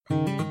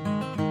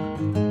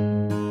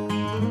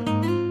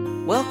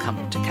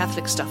Welcome to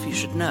Catholic Stuff You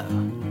Should Know,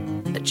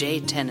 the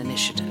J10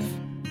 Initiative.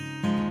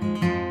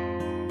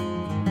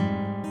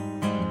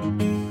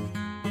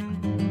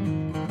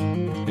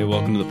 Hey,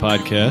 welcome to the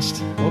podcast.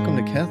 Welcome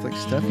to Catholic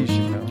Stuff You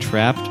Should Know.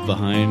 Trapped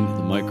behind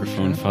the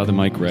microphone, Father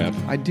Mike Rapp.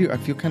 I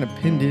feel kind of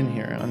pinned in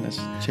here on this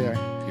chair.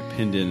 You're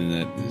pinned in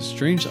that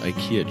strange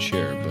IKEA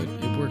chair, but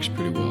it works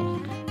pretty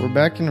well. We're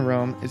back in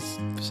Rome. It's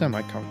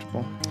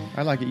semi-comfortable.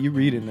 I like it. You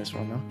read in this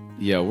one, though.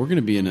 Yeah, we're going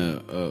to be in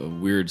a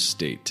weird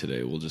state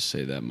today. We'll just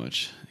say that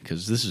much,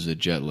 because this is a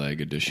jet lag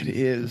edition It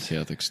is. of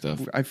Catholic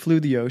Stuff. I flew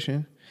the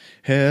ocean.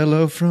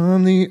 Hello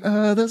from the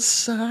other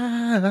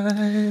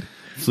side.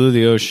 Flew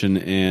the ocean,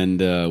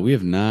 and we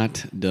have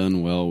not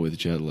done well with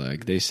jet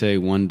lag. They say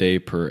 1 day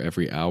per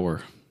every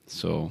hour,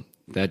 so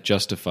that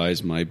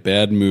justifies my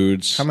bad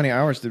moods. How many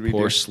hours did we do?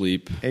 Poor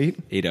sleep. 8?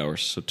 8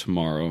 hours. So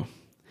tomorrow,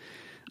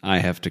 I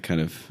have to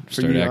kind of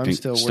For start you, I'm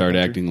still start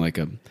working acting like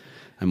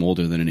I'm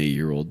older than an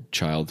 8-year-old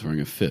child throwing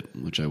a fit,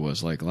 which I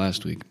was like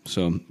last week.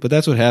 So, but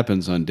that's what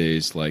happens on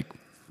days like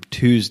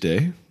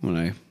Tuesday when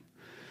I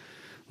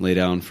lay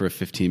down for a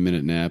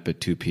 15-minute nap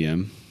at 2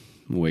 p.m.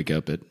 wake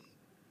up at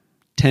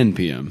 10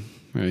 p.m.,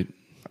 right?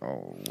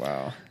 Oh,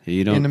 wow.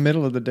 You don't, in the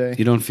middle of the day.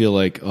 You don't feel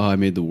like, oh, I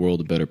made the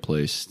world a better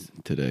place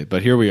today.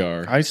 But here we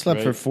are. I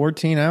slept for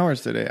 14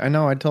 hours today. I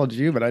know I told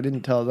you, but I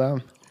didn't tell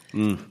them.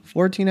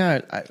 14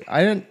 hours.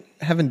 I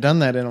haven't done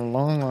that in a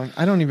long...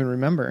 I don't even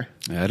remember.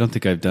 I don't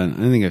think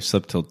I've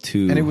slept till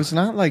 2. And it was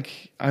not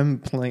like I'm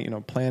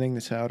planning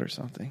this out or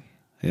something.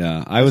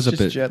 Yeah, I was up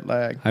just at jet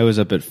lag. I was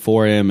up at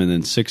 4 a.m. and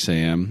then 6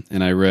 a.m.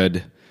 and I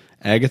read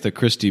Agatha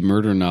Christie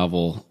murder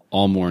novel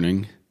all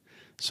morning.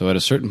 So at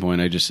a certain point,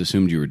 I just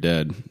assumed you were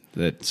dead,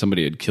 that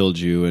somebody had killed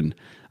you, and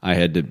I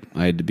had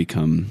to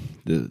become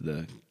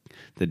the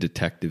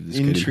detective. This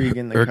Intrigue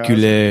in the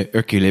Hercule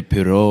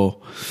Poirot.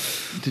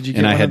 Did you get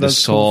and I one had of those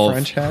to solve cool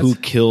French hats?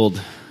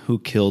 who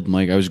killed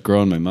Mike. I was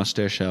growing my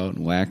mustache out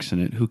and waxing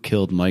it. Who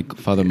killed Mike?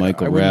 Father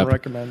Michael I wouldn't Rapp.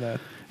 recommend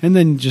that. And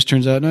then it just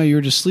turns out, no, you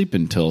were just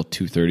sleeping until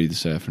 2:30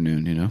 this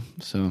afternoon. You know,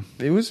 so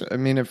It was. I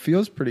mean, it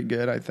feels pretty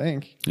good. I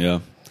think. yeah.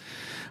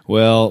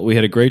 Well, we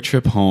had a great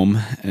trip home,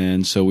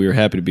 and so we were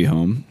happy to be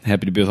home.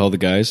 Happy to be with all the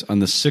guys. On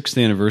the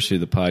 6th anniversary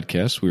of the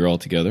podcast, we were all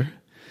together.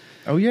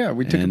 Oh yeah,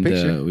 we took a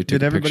picture.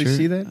 Did everybody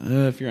see that?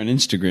 If you're on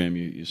Instagram,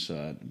 you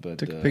saw it. But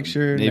Took a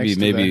picture.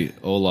 Maybe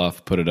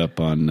Olaf put it up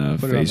on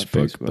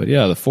Facebook. But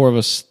yeah, the four of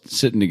us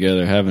sitting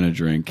together having a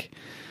drink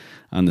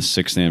on the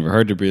 6th anniversary.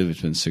 Hard to believe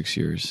it's been 6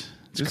 years.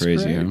 It's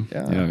crazy, great.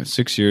 huh? Yeah.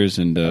 6 years,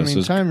 and I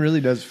mean, time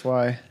really does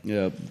fly.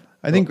 Yeah,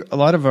 I think a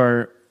lot of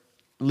our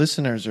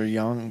listeners are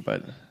young,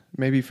 but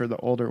maybe for the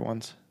older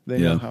ones, they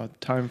know how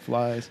time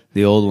flies.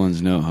 The old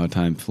ones know how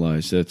time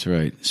flies. That's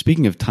right.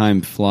 Speaking of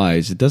time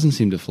flies, it doesn't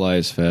seem to fly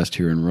as fast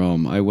here in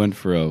Rome. I went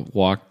for a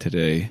walk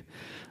today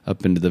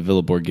up into the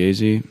Villa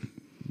Borghese.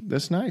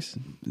 That's nice.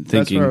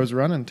 That's where I was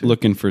running to.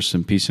 Looking for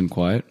some peace and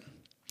quiet.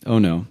 Oh,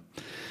 no.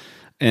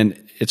 And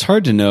it's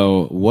hard to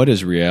know what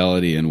is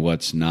reality and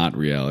what's not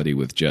reality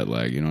with jet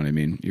lag. You know what I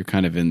mean? You're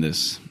kind of in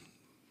this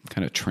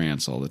kind of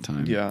trance all the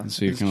time. Yeah. And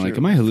so you're kind of like,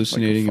 am I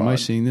hallucinating? Am I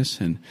seeing this?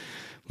 And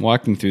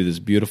walking through this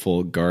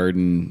beautiful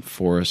garden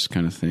forest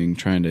kind of thing,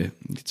 trying to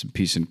get some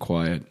peace and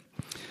quiet.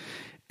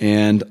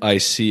 And I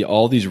see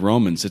all these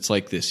Romans. It's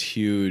like this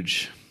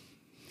huge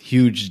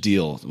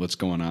deal, what's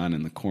going on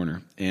in the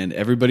corner. And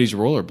everybody's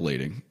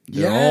rollerblading.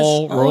 They're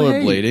all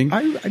rollerblading.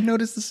 Hey, I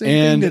noticed the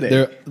same thing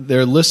today. And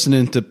they're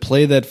listening to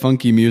Play That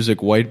Funky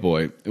Music, White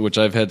Boy, which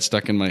I've had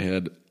stuck in my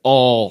head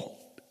all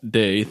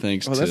day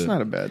thanks to... Oh, that's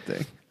not a bad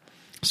thing.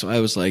 So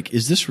I was like,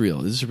 is this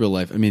real? Is this real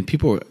life? I mean,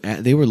 people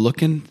they were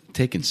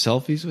taking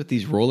selfies with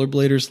these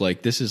rollerbladers.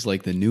 Like, this is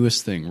like the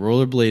newest thing.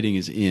 Rollerblading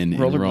is in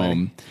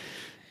Rome.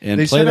 And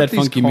they Play That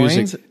Funky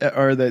Music.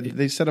 Or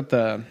they set up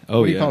the,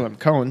 what do you call them?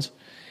 Cones.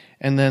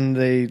 And then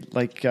they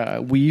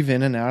weave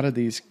in and out of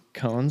these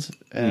cones.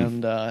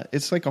 And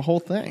it's like a whole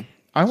thing.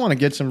 I want to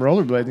get some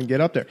rollerblades and get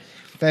up there.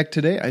 In fact,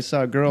 today I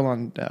saw a girl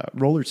on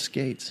roller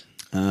skates.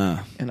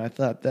 And I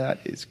thought,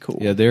 that is cool.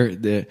 Yeah,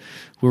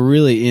 we're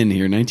really in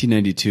here.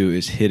 1992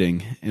 is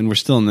hitting, and we're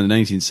still in the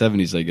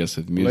 1970s, I guess,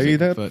 with music. Play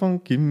that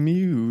funky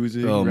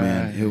music. Oh,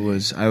 man.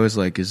 I was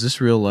like, is this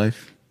real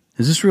life?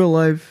 Is this real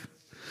life?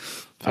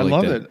 I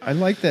love it. I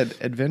like that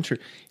adventure.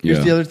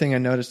 Here's the other thing I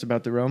noticed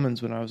about the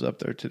Romans when I was up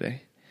there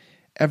today.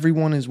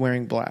 Everyone is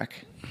wearing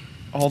black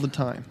all the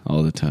time.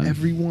 All the time.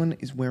 Everyone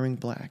is wearing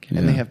black.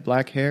 And they have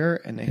black hair,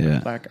 and they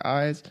have black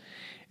eyes.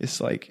 It's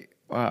like...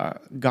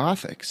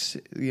 Gothic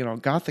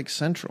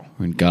Central.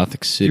 We're in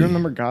Gothic City. Do you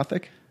remember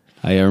Gothic?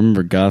 I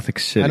remember Gothic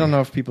City. I don't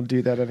know if people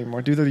do that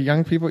anymore. Do the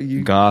young people?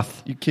 You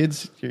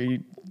kids?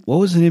 What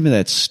was the name of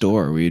that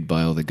store where you'd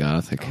buy all the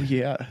Gothic? Oh,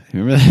 yeah.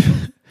 You remember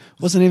that?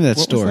 What's the name of that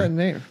store? What was that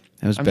name?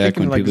 That was back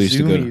when people used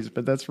to go to...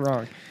 but that's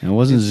wrong. It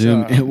wasn't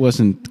Zoom. It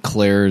wasn't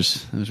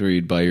Claire's. That was where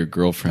you'd buy your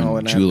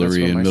girlfriend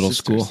jewelry in middle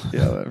school.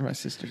 Yeah, my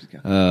sisters go.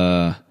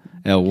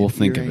 Yeah, we'll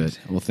think of it.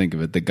 We'll think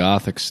of it. The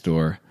Gothic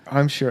store.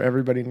 I'm sure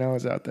everybody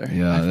knows out there.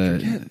 Yeah,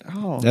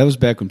 that was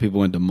back when people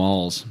went to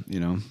malls,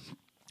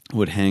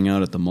 would hang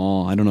out at the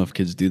mall. I don't know if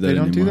kids do that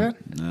anymore. They don't do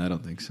that? No, I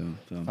don't think so.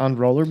 On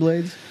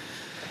rollerblades?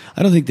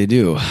 I don't think they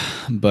do.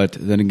 But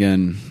then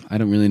again, I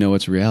don't really know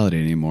what's reality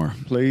anymore.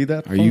 Play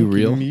that. Are you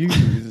real?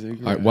 Music.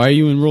 Why are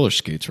you in roller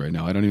skates right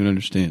now? I don't even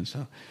understand.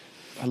 So.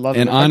 I love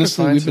it. And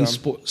honestly, we've been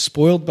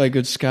spoiled by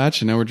good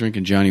scotch, and now we're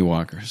drinking Johnny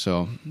Walker.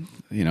 So,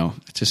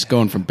 it's just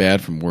going from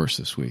bad from worse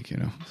this week,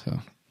 So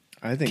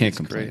I think can't it's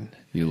complain.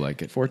 great. You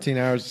like it. 14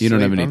 hours of You don't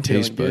sleep, have any I'm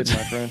taste feeling buds. good,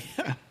 my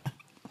friend.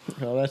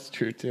 Well, that's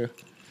true, too.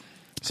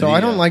 So I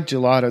don't like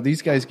gelato.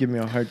 These guys give me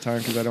a hard time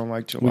because I don't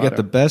like gelato. We got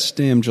the best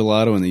damn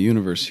gelato in the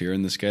universe here,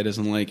 and this guy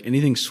doesn't like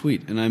anything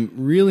sweet. And I'm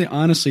really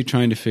honestly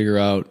trying to figure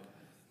out.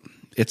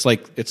 It's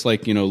like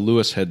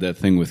Lewis had that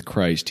thing with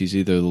Christ. He's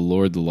either the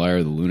Lord, the liar,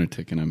 or the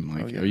lunatic. And I'm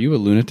like, Are you a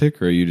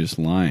lunatic or are you just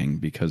lying?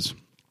 Because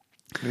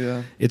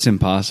it's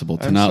impossible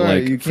to not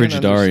like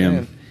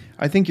Frigidarium.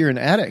 I think you're an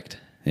addict.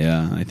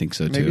 Yeah, I think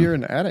so too. Maybe you're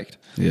an addict.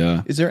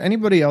 Yeah. Is there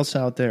anybody else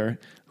out there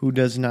who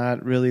does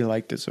not really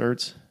like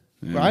desserts?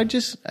 Yeah. Well,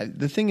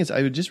 the thing is,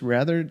 I would just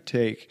rather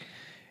take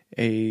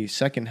a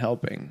second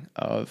helping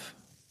of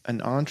an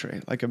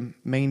entree, like a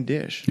main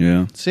dish.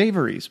 Yeah.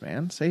 Savories,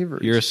 man.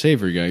 Savories. You're a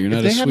savory guy. You're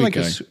not a sweet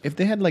guy. If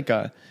they had like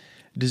a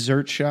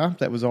dessert shop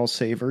that was all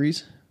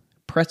savories,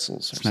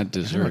 pretzels. It's not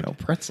dessert. I don't know,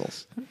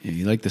 pretzels. Yeah,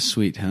 you like the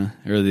sweet, huh?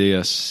 Or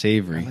the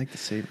savory. I like the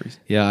savories.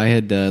 Yeah, I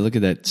had, look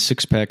at that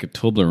 6-pack of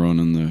Toblerone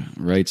on the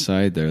right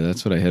side there.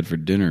 That's what I had for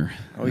dinner.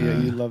 Oh, yeah,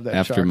 you love that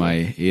after chocolate.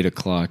 My 8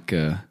 o'clock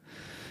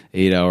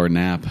 8-hour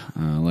nap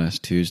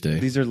last Tuesday.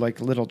 These are like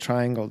little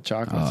triangle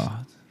chocolates.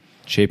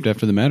 Shaped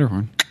after the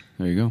Matterhorn.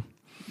 There you go.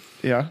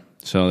 Yeah.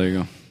 So there you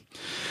go.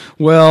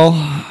 Well,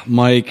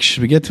 Mike,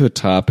 should we get to a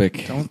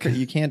topic?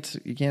 You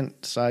can't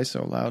sigh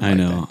so loud. I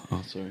know. That.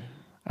 Oh, sorry.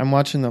 I'm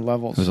watching the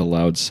levels. That was a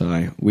loud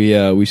sigh.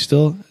 We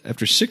still,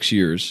 after 6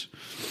 years,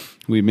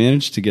 we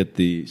managed to get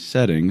the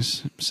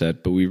settings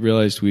set, but we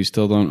realized we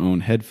still don't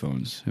own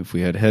headphones. If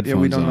we had headphones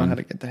we don't on, know how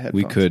to get the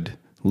headphones. We could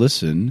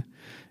listen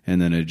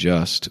and then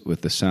adjust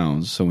with the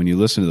sounds. So when you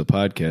listen to the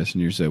podcast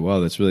and you say, wow,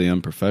 that's really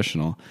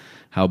unprofessional,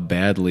 how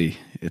badly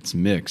it's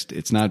mixed.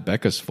 It's not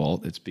Becca's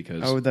fault. It's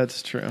because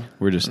that's true.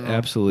 We're just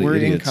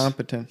absolutely idiots.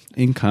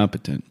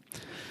 Incompetent.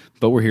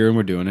 But we're here and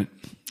we're doing it,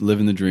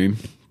 living the dream,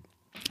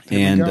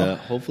 and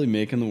hopefully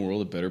making the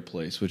world a better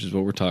place, which is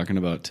what we're talking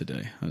about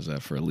today. How's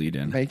that for a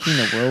lead-in? Making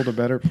the world a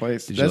better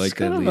place. Did you like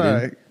that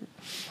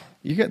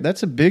lead-in?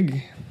 That's a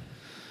big,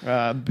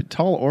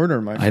 tall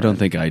order, my friend. I don't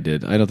think I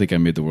did. I don't think I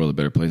made the world a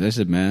better place. I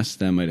said Mass.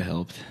 That might have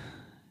helped.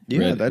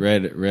 Yeah,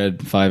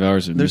 read 5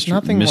 hours of there's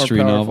nothing mystery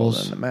more powerful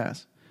novels. than the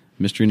Mass.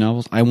 Mystery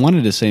novels. I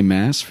wanted to say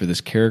Mass for these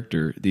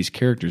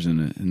characters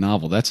in a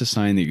novel. That's a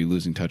sign that you're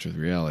losing touch with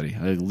reality.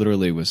 I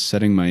literally was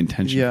setting my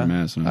intention for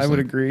Mass. And I would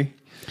agree.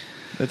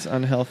 That's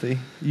unhealthy.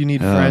 You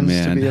need friends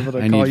to be able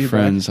to call you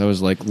friends. back. I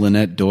was like,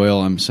 Lynette Doyle,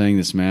 I'm saying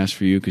this Mass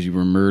for you because you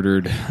were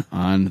murdered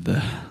on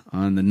the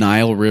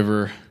Nile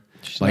River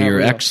by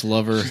your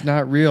ex-lover. She's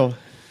not real.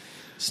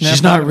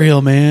 She's not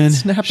real, man.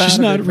 She's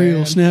not real.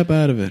 Man. Snap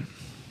out of it.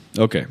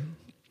 Okay.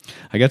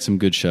 I got some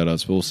good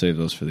shout-outs, but we'll save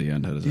those for the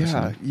end. How does that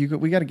sound?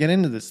 We got to get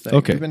into this thing.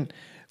 Okay.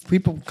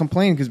 People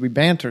complain because we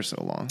banter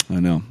so long. I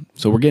know.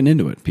 So we're getting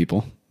into it,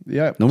 people.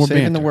 Yeah. No more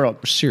saving banter. the world.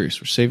 We're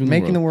serious. We're saving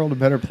Making the world. the world a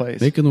better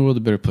place. Making the world a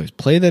better place.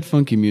 Play that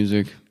funky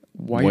music,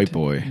 White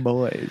boy.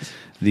 Boys.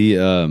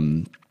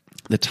 The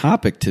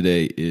topic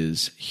today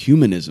is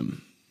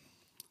humanism.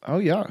 Oh,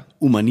 yeah.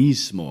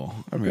 Humanismo,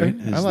 okay. right?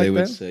 As like they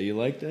would say. You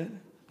like that?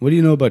 What do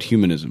you know about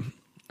humanism?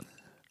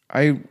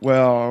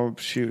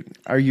 Shoot.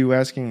 Are you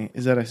asking,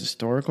 is that a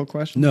historical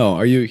question? No.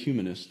 Are you a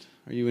humanist?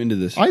 Are you into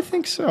this? I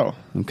think so.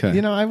 Okay.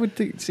 I would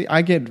think,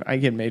 I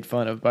get made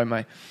fun of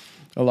by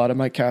a lot of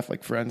my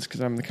Catholic friends because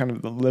I'm the kind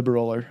of the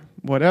liberal or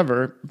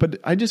whatever, but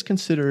I just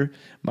consider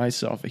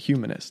myself a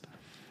humanist.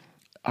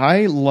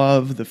 I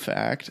love the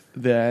fact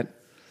that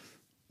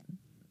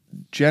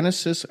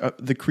Genesis,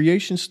 the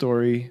creation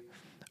story,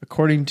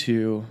 according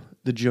to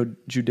the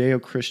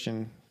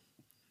Judeo-Christian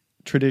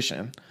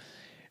tradition,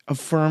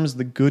 affirms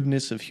the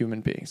goodness of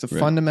human beings, the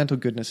fundamental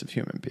goodness of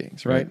human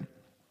beings, right?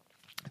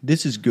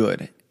 This is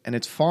good, and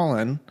it's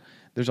fallen.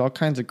 There's all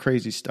kinds of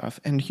crazy stuff,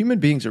 and human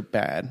beings are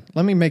bad.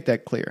 Let me make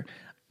that clear.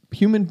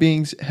 Human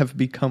beings have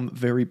become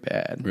very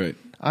bad. Right.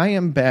 I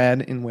am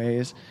bad in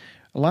ways.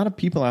 A lot of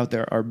people out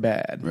there are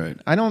bad. Right.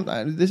 I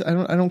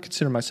don't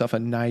consider myself a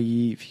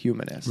naive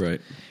humanist.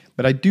 Right.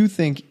 But I do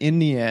think in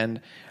the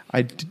end,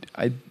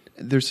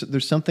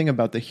 there's something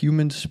about the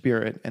human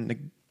spirit and the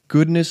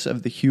goodness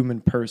of the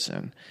human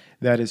person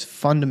that is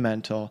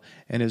fundamental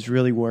and is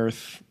really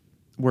worth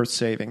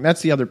saving.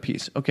 That's the other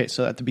piece. Okay,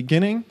 so at the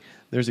beginning,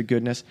 there's a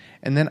goodness.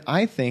 And then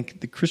I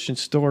think the Christian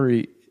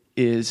story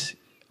is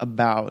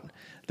about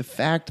the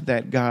fact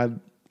that God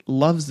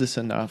loves this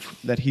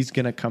enough that he's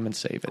going to come and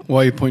save it.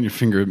 Why are you pointing your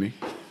finger at me?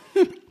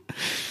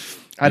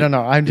 I don't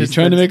know. I'm just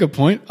trying to make a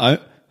point. I'm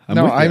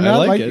not. I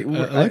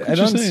saying.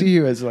 don't see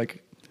you as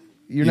like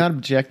you're not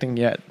objecting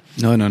yet.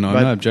 No. I'm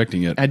not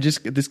objecting yet.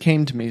 This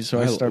came to me, so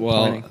I started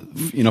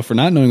pointing. For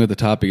not knowing what the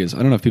topic is, I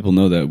don't know if people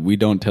know that we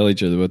don't tell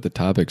each other what the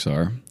topics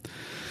are,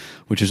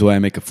 which is why I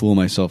make a fool of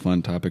myself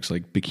on topics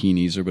like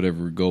bikinis or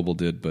whatever Goebel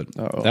did. But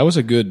that was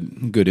a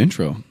good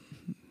intro.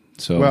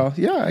 So, well,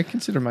 yeah, I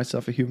consider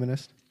myself a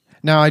humanist.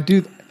 Now, I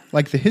do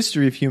like the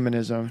history of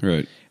humanism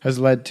has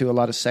led to a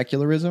lot of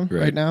secularism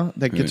right now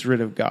that gets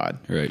rid of God.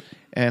 Right.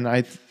 And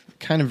I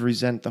kind of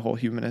resent the whole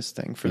humanist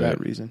thing for that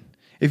reason.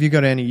 If you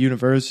go to any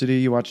university,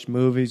 you watch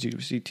movies, you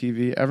see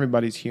TV,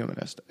 everybody's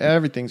humanist.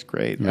 Everything's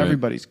great. Right.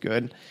 Everybody's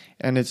good.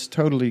 And it's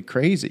totally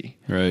crazy.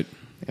 Right.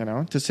 You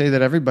know, to say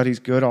that everybody's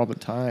good all the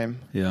time.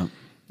 Yeah.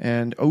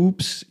 And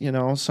oops, you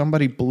know,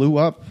 somebody blew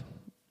up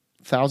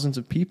thousands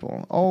of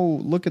people.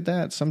 Oh, look at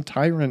that. Some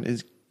tyrant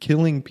is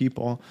killing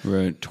people,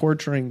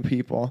 torturing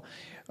people.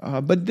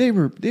 But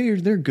they're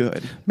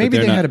good. Maybe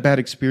they had a bad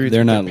experience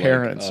with their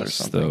parents like us, or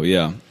something. Though.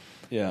 Yeah.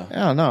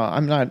 Yeah, no,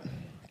 I'm not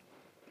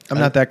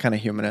that kind of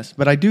humanist.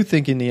 But I do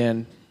think in the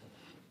end,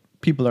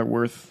 people are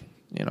worth,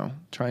 you know,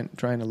 trying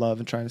to love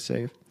and trying to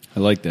save. I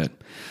like that.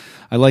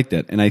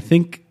 And I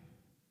think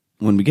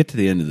when we get to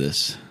the end of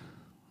this,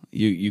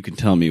 you can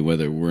tell me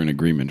whether we're in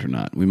agreement or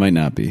not. We might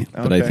not be,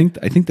 but I think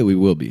that we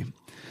will be.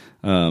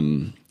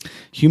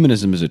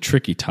 Humanism is a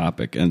tricky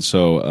topic, and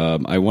so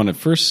I want to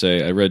first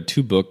say I read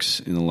 2 books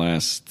in the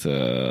last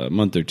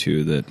month or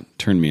 2 that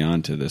turned me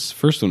on to this.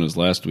 First one was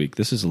last week.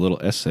 This is a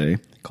little essay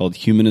called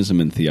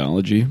 "Humanism and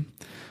Theology"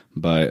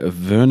 by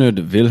Werner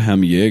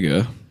Wilhelm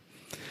Jaeger.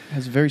 It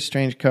has a very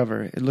strange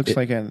cover. It looks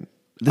like an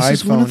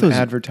iPhone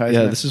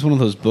advertisement. Yeah, this is one of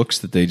those books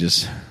that they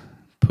just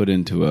put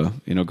into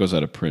goes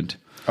out of print.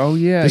 Oh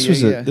yeah,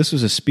 this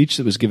was a speech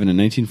that was given in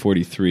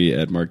 1943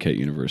 at Marquette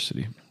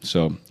University.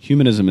 So,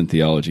 humanism and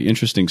theology,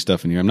 interesting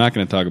stuff in here. I'm not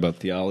going to talk about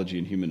theology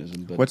and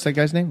humanism. But what's that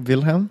guy's name?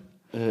 Wilhelm?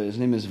 His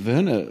name is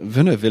Werner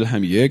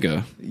Wilhelm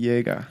Jaeger.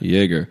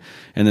 Jaeger.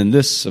 And then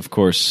this, of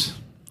course,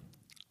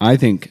 I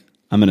think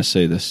I'm going to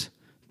say this: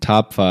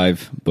 top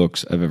 5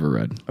 books I've ever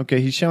read.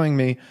 Okay, he's showing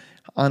me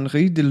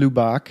Henri de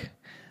Lubac.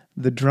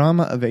 The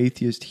Drama of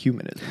Atheist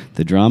Humanism.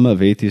 The Drama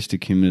of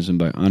Atheistic Humanism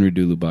by Henri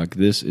de Lubac.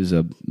 This is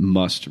a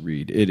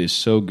must-read. It is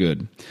so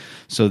good.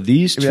 So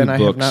these 2 books... I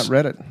have not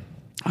read it,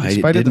 in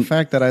spite of the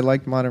fact that I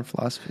like modern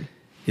philosophy.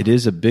 It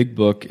is a big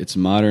book. It's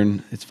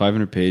modern. It's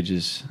 500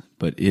 pages,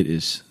 but it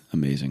is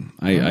amazing.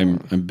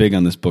 I'm big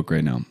on this book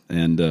right now.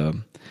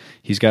 And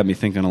he's got me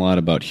thinking a lot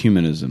about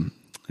humanism.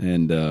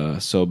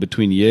 And so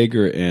between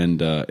Jaeger and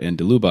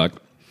de Lubac,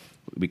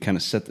 we kind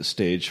of set the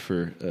stage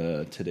for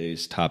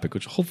today's topic,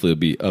 which hopefully will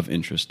be of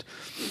interest.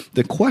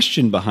 The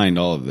question behind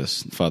all of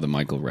this, Father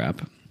Michael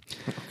Rapp,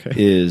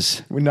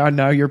 is...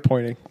 Now you're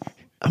pointing.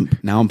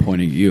 Now I'm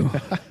pointing at you.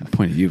 I'm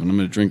pointing at you, and I'm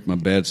going to drink my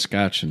bad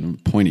scotch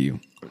and point at you.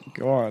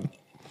 Go on.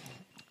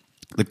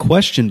 The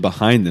question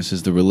behind this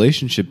is the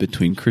relationship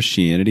between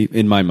Christianity,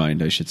 in my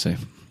mind, I should say.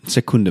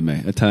 Secondo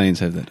me. Italians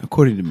have that.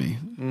 According to me.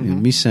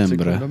 Mi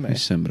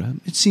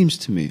sembra. It seems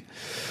to me.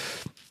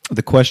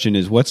 The question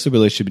is, what's the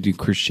relationship between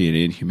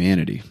Christianity and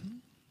humanity?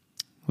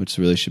 What's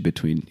the relationship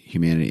between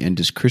humanity? And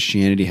does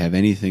Christianity have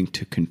anything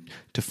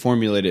to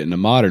formulate it in a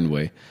modern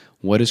way?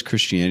 What does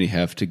Christianity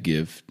have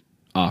to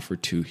offer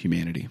to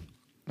humanity?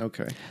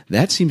 Okay.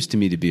 That seems to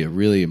me to be a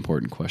really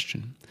important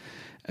question.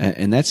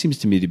 And that seems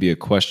to me to be a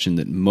question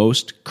that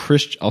most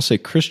I'll say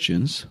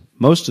Christians,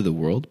 most of the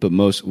world, but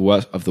most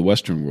of the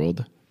Western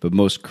world, but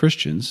most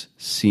Christians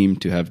seem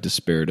to have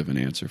despaired of an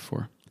answer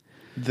for.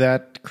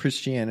 That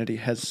Christianity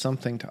has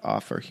something to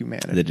offer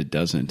humanity. That it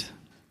doesn't.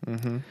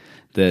 Mm-hmm.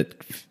 That,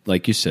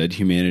 like you said,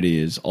 humanity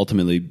is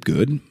ultimately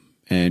good,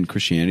 and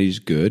Christianity is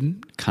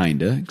good,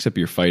 kinda, except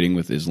you're fighting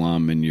with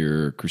Islam and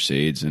your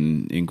Crusades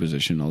and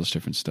Inquisition, all this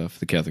different stuff,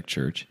 the Catholic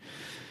Church.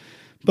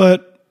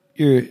 But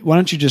why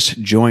don't you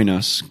just join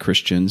us,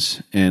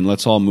 Christians, and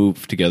let's all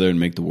move together and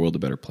make the world a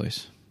better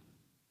place?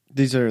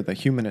 These are the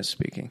humanists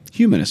speaking.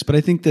 Humanists, but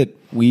I think that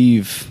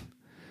we've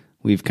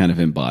kind of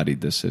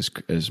embodied this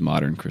as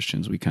modern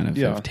Christians. We kind of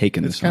have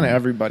taken this on. It's kind of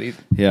everybody.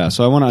 Yeah,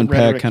 so I want to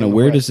unpack kind of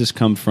where does this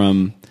come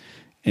from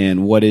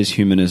and what is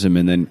humanism,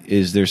 and then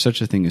is there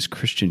such a thing as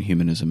Christian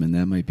humanism, and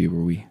that might be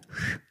where we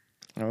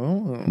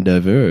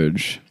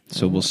diverge.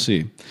 So we'll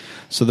see.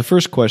 So the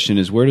first question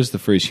is, where does the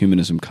phrase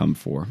humanism come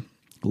from?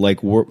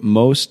 Like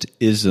most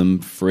ism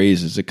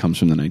phrases, it comes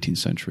from the 19th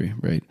century,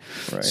 right?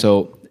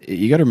 So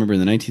you got to remember in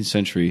the 19th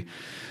century,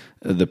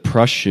 the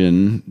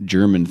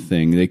Prussian-German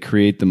thing, they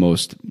create the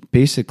most,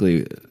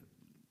 basically,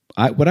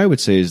 what I would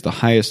say is the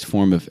highest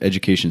form of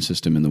education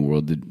system in the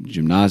world, the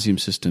gymnasium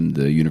system,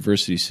 the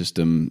university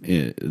system,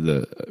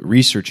 the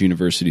research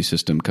university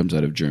system comes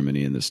out of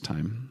Germany in this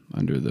time,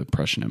 under the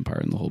Prussian Empire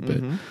and the whole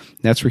bit.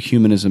 That's where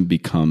humanism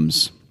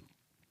becomes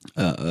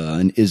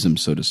an ism,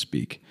 so to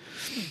speak,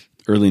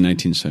 early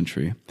 19th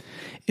century.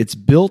 It's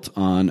built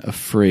on a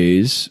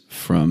phrase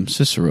from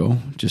Cicero,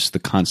 just the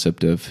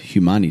concept of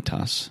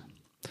humanitas.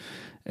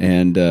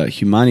 And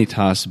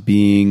humanitas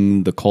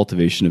being the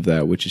cultivation of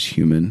that which is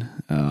human,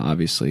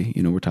 obviously.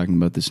 We're talking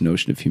about this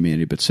notion of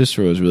humanity, but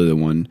Cicero is really the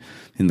one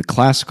in the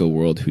classical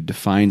world who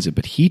defines it,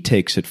 but he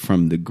takes it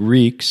from the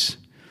Greeks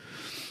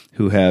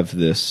who have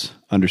this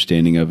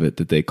understanding of it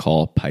that they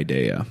call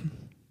paideia,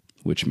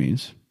 which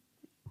means?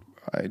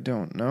 I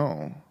don't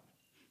know.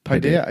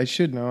 Paideia, I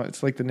should know.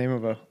 It's like the name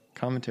of a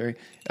commentary.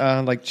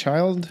 Like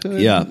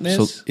childhood. Yeah,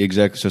 so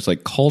exactly. So it's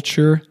like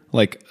culture,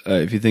 like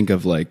if you think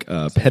of like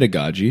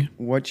pedagogy.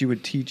 What you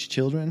would teach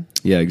children?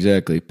 Yeah,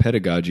 exactly.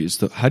 Pedagogy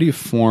is how do you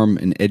form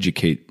and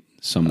educate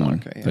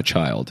someone, a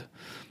child?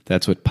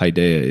 That's what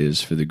paideia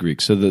is for the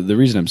Greeks. So the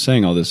reason I'm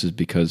saying all this is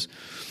because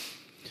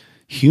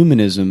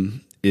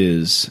humanism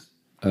is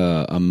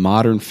a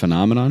modern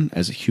phenomenon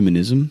as a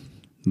humanism,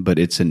 but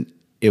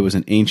it was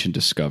an ancient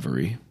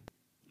discovery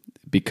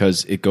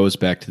because it goes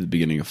back to the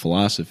beginning of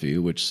philosophy,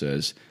 which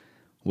says,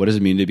 what does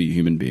it mean to be a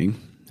human being,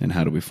 and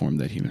how do we form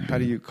that human being? How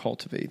do you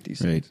cultivate these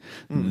things?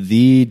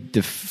 The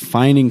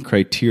defining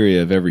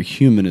criteria of every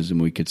humanism,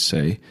 we could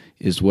say,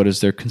 is what is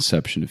their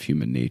conception of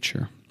human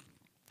nature.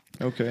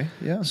 Okay,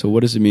 yeah. So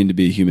what does it mean to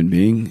be a human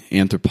being?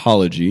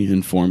 Anthropology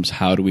informs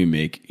how do we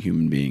make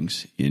human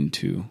beings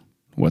into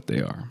what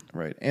they are.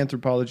 Right.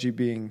 Anthropology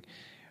being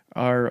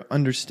our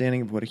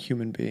understanding of what a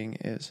human being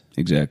is.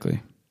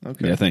 Exactly.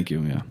 Okay. Yeah, thank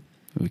you. Yeah.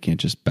 We can't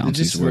just bounce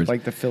these words.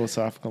 Like the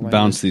philosophical language.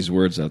 Bounce these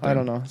words out there. I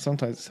don't know.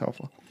 Sometimes it's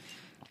helpful.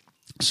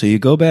 So you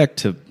go back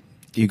to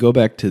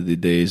the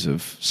days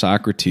of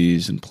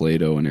Socrates and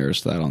Plato and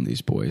Aristotle and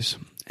these boys,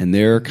 and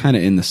they're kind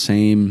of in the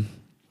same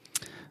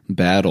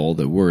battle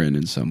that we're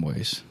in some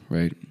ways,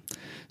 right?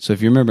 So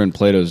if you remember in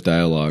Plato's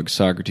dialogue,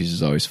 Socrates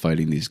is always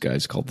fighting these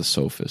guys called the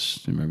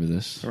sophists. Do you remember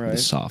this? Right. The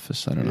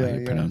sophists. I don't know how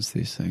you pronounce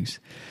these things.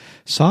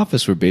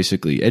 Sophists were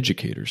basically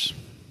educators.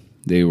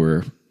 They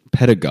were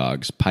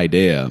pedagogues,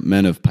 paideia,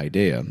 men of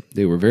paideia.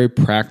 They were very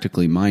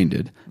practically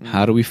minded.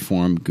 How do we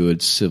form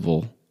good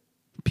civil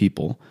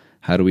people?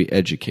 How do we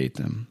educate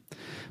them?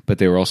 But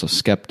they were also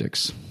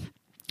skeptics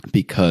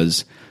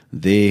because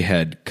they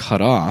had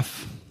cut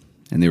off,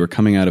 and they were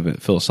coming out of a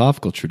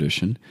philosophical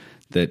tradition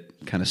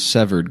that kind of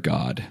severed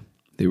God.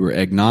 They were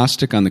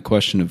agnostic on the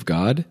question of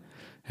God,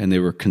 and they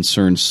were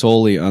concerned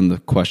solely on the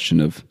question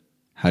of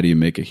how do you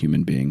make a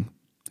human being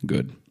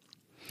good.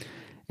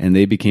 And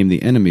they became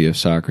the enemy of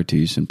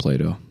Socrates and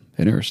Plato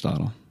and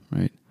Aristotle,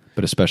 right?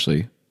 But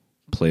especially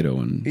Plato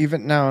and...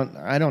 Even now,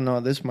 I don't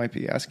know, this might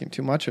be asking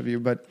too much of you,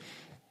 but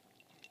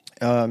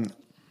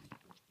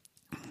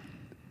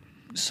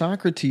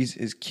Socrates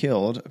is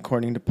killed,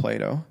 according to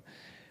Plato,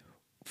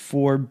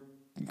 for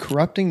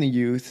corrupting the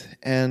youth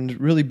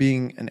and really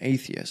being an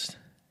atheist.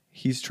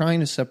 He's trying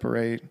to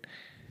separate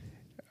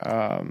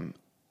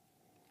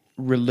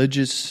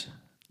religious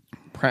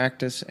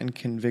practice and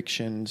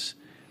convictions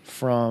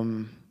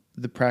from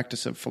the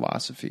practice of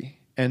philosophy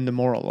and the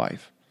moral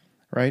life,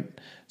 right?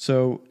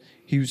 So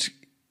he was,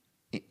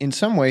 in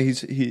some way,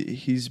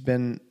 he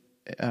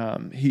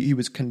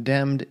was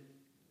condemned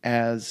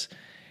as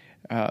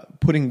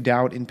putting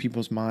doubt in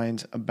people's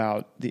minds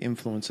about the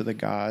influence of the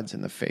gods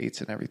and the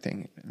fates and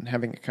everything, and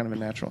having a kind of a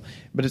natural.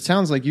 But it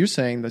sounds like you're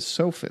saying the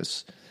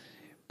sophists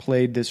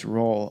played this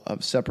role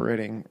of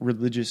separating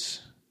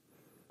religious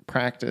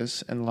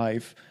practice and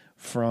life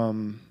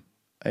from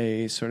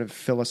a sort of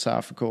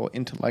philosophical,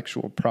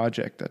 intellectual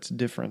project that's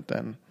different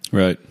than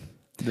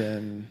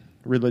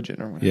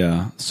religion or whatever.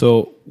 Yeah.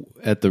 So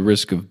at the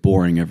risk of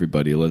boring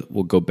everybody,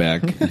 we'll go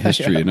back in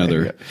history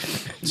another.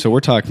 So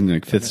we're talking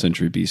like 5th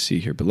century BC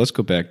here, but let's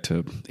go back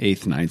to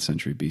 8th, 9th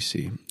century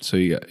BC. So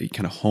you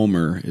kind of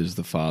Homer is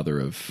the father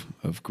of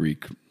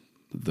Greek,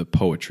 the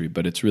poetry,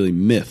 but it's really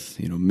myth.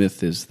 You know,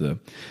 myth is a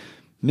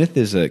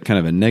kind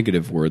of a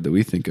negative word that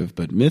we think of,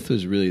 but myth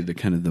is really the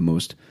kind of the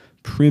most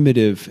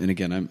primitive. And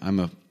again, I'm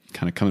a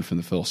kind of coming from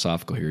the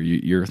philosophical here.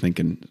 You're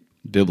thinking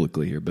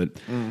biblically here, but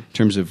in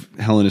terms of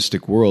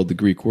Hellenistic world, the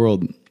Greek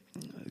world,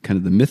 kind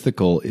of the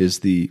mythical is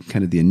the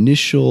kind of the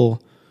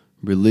initial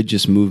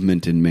religious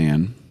movement in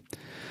man.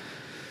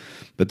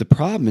 But the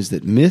problem is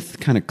that myth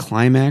kind of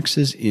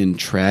climaxes in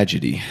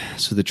tragedy.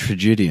 So the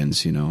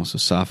tragedians, you know, so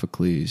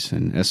Sophocles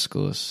and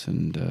Aeschylus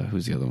and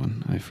who's the other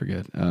one? I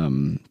forget.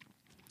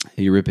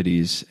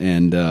 Euripides,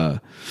 and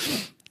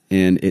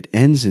it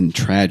ends in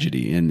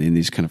tragedy and in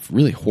these kind of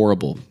really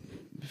horrible.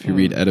 If you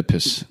read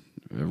Oedipus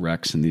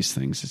Rex and these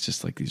things, it's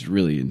just like these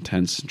really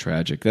intense and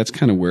tragic. That's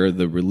kind of where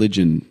the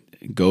religion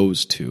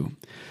goes to.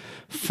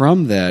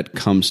 From that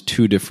comes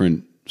two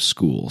different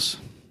schools,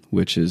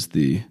 which is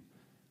the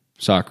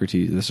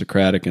Socrates, the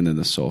Socratic, and then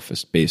the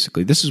Sophist.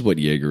 Basically, this is what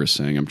Jaeger is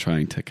saying. I'm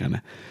trying to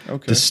kind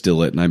of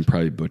distill it, and I'm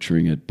probably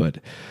butchering it, but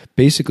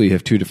basically, you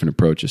have two different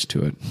approaches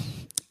to it.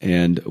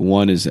 And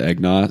one is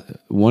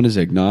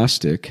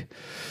agnostic,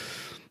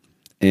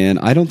 and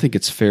I don't think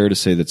it's fair to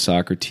say that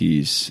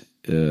Socrates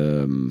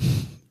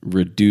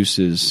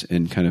reduces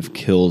and kind of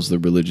kills the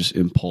religious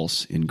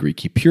impulse in Greek.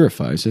 He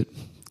purifies it,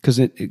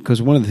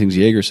 because one of the things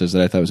Jaeger says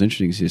that I thought was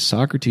interesting is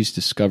Socrates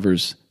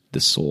discovers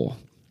the soul.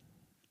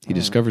 He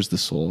discovers the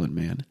soul in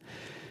man.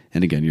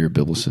 And again, you're a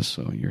biblicist,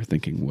 so you're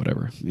thinking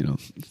whatever, you know,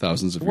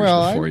 thousands of years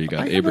before you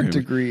got Abraham. I have a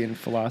degree in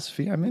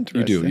philosophy. I'm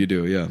interested. You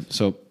do, yeah.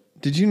 So,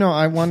 did you know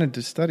I wanted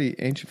to study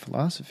ancient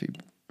philosophy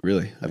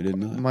Really? I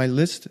didn't know that. My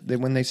list,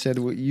 when they said,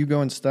 well, you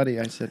go and study,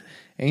 I said,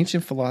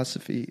 ancient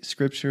philosophy,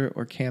 scripture,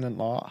 or canon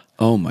law.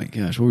 Oh, my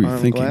gosh. What were you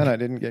thinking? I'm glad I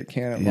didn't get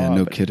canon law. Yeah,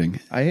 no kidding.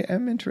 I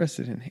am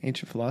interested in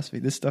ancient philosophy.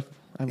 This stuff,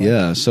 I like.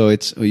 Yeah, so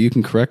you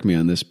can correct me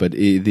on this, but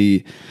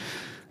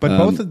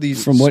both of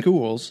these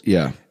schools,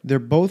 they're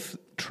both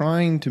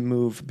trying to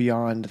move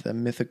beyond the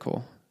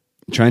mythical.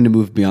 Trying to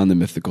move beyond the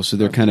mythical. So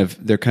they're kind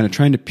of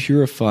trying to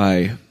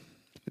purify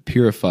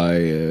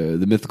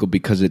the mythical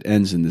because it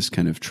ends in this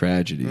kind of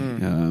tragedy.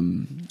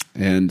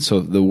 And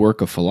so the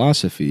work of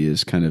philosophy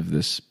is kind of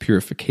this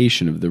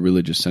purification of the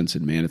religious sense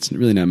in man. It's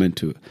really not meant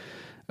to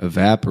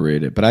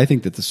evaporate it. But I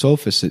think that the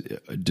sophists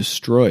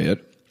destroy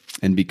it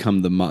and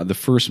become the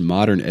first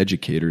modern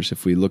educators.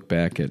 If we look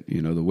back at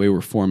the way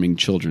we're forming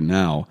children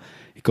now,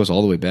 it goes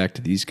all the way back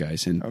to these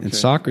guys. And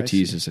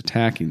Socrates is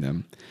attacking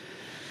them.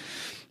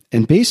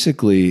 And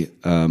basically,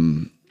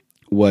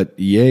 what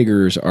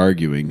Jaeger is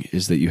arguing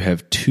is that you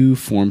have two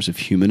forms of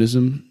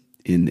humanism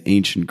in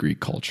ancient Greek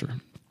culture,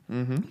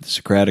 the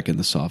Socratic and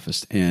the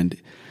Sophist. And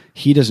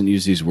he doesn't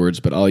use these words,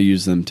 but I'll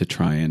use them to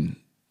try and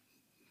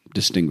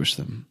distinguish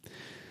them.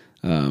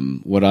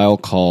 What I'll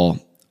call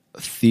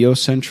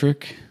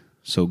theocentric,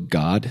 so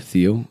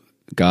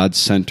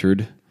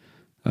God-centered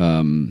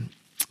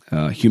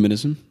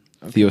humanism,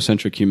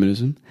 theocentric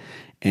humanism,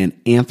 and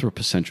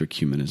anthropocentric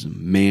humanism,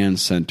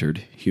 man-centered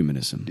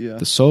humanism. Yeah.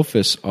 The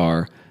sophists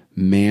are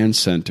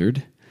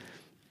man-centered,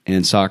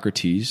 and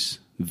Socrates,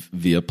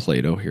 via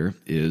Plato here,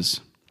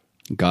 is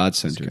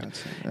God-centered.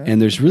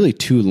 And there's really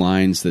two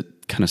lines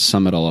that kind of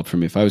sum it all up for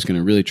me. If I was going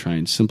to really try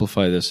and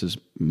simplify this,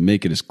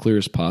 make it as clear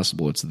as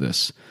possible, it's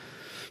this.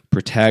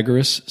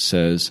 Protagoras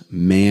says,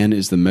 man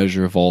is the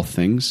measure of all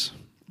things.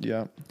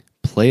 Yeah.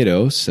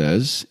 Plato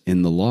says,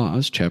 in the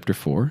Laws, chapter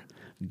 4,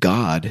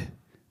 God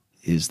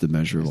is the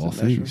measure of all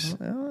things.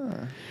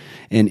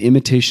 And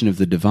imitation of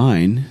the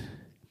divine,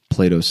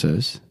 Plato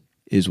says,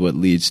 is what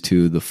leads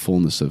to the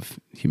fullness of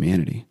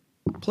humanity.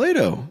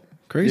 Plato.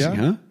 Crazy, huh?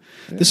 Yeah,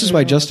 this is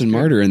why Justin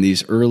Martyr and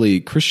these early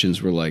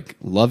Christians were like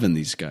loving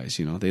these guys.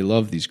 They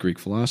love these Greek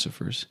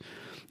philosophers.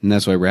 And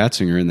that's why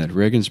Ratzinger in that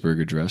Regensburg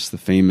address, the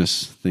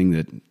famous thing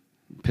that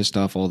pissed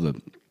off all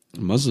the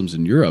Muslims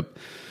in Europe,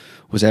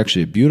 was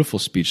actually a beautiful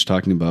speech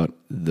talking about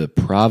the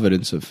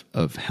providence of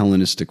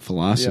Hellenistic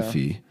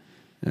philosophy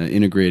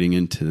integrating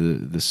into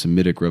the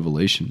Semitic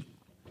revelation.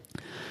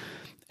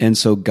 And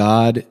so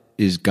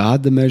is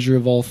God the measure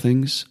of all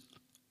things?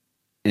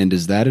 And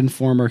does that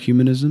inform our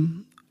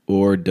humanism?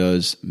 Or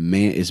is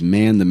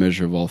man the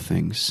measure of all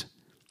things?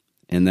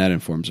 And that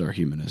informs our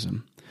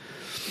humanism.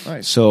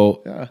 Right.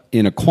 So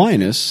in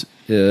Aquinas,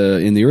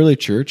 in the early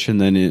church, and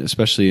then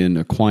especially in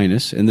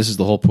Aquinas, and this is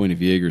the whole point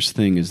of Jaeger's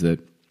thing, is that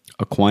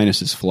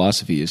Aquinas'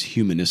 philosophy is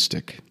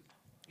humanistic.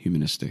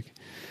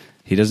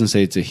 He doesn't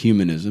say it's a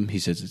humanism, he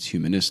says it's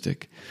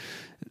humanistic.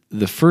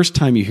 The first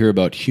time you hear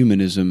about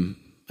humanism,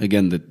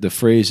 again, the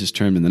phrase is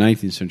termed in the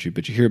 19th century,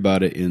 but you hear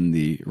about it in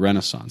the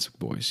Renaissance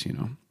boys,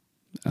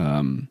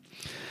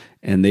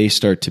 and they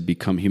start to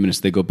become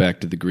humanists. They go back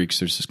to the Greeks.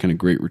 There's this kind of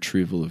great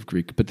retrieval of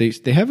Greek, but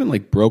they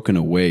haven't broken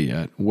away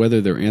yet. Whether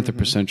they're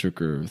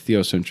anthropocentric or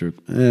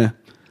theocentric,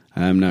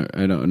 I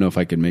don't know if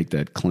I can make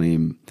that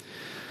claim.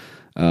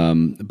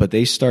 But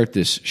they start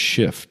this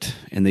shift,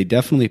 and they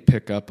definitely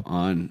pick up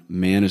on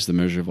man as the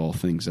measure of all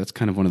things. That's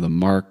kind of one of the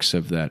marks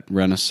of that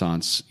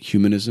Renaissance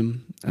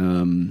humanism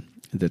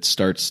that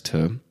starts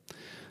to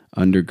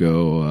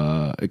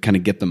undergo, kind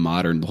of get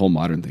the whole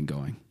modern thing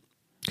going.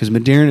 Because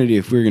modernity,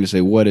 if we were going to say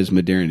what is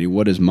modernity,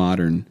 what is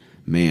modern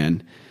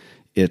man,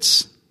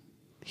 it's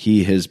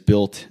he has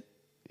built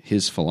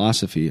his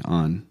philosophy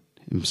on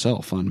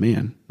himself, on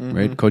man,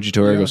 right?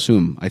 Cogito ergo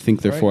sum. I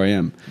think, therefore I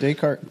am.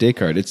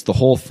 Descartes. It's the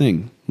whole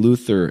thing.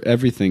 Luther,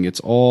 everything.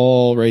 It's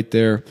all right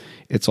there.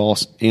 It's all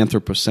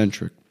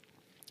anthropocentric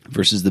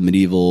versus the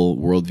medieval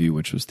worldview,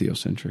 which was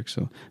theocentric.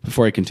 So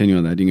before I continue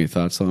on that, do you have any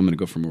thoughts? So I'm going to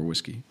go for more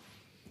whiskey.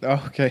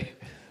 Okay.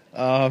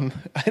 I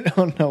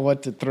don't know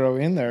what to throw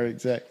in there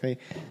exactly.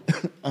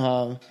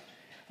 I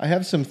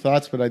have some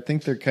thoughts, but I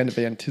think they're kind of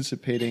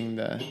anticipating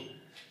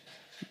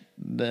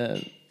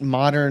the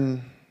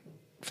modern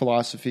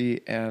philosophy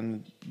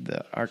and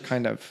our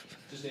kind of...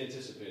 Just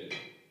anticipate it.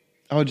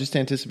 Oh, just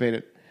anticipate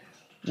it.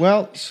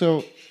 Well,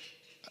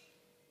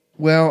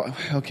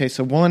 okay,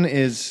 so one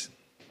is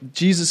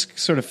Jesus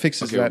sort of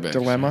fixes that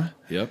dilemma.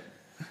 Yep.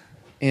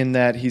 In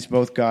that he's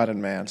both God and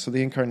man. So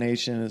the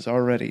incarnation is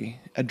already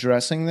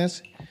addressing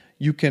this.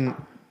 You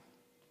can,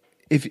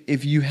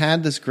 if you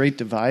had this great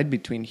divide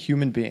between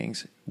human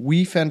beings,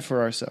 we fend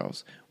for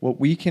ourselves. What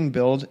we can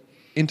build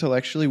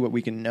intellectually, what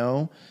we can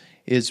know,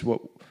 is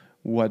what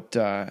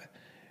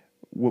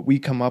we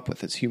come up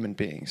with as human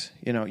beings.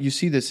 You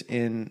see this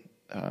in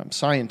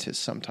scientists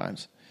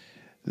sometimes,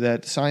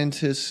 that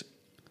scientists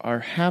are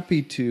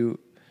happy to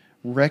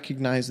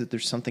recognize that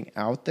there's something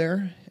out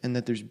there and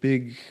that there's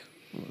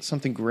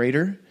something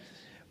greater,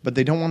 but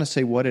they don't want to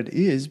say what it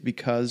is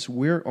because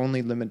we're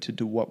only limited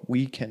to what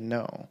we can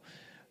know.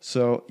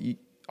 So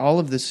all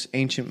of this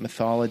ancient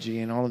mythology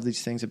and all of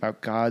these things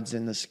about gods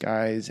in the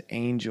skies,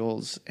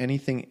 angels,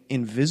 anything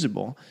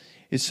invisible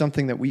is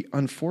something that we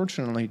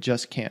unfortunately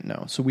just can't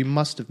know. So we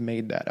must have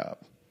made that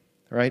up,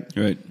 right?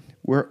 Right.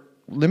 We're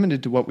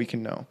limited to what we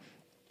can know.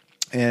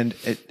 And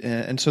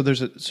so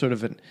there's a sort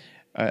of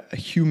a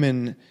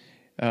human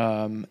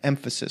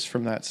emphasis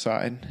from that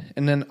side.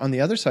 And then on the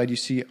other side, you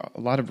see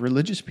a lot of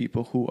religious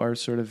people who are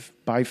sort of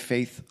by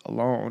faith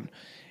alone.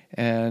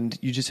 And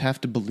you just have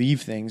to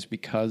believe things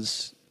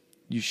because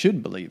you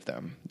should believe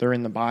them. They're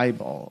in the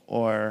Bible,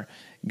 or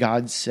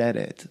God said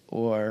it,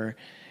 or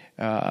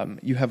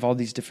you have all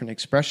these different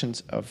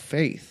expressions of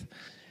faith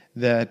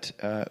that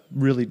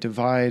really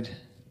divide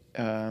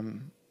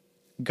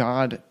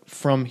God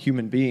from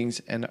human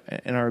beings and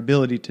our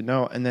ability to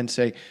know, and then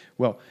say,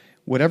 well,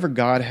 whatever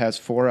God has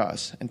for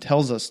us and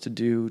tells us to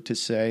do, to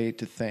say,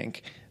 to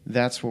think,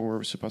 that's where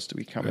we're supposed to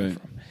be coming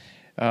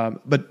from.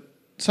 But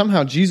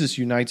somehow Jesus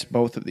unites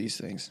both of these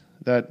things,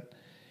 that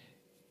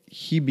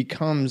he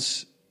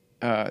becomes,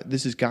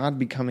 this is God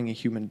becoming a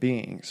human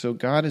being. So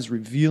God is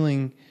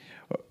revealing,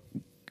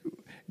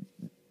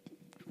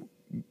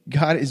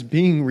 God is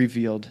being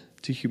revealed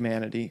to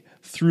humanity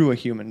through a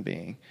human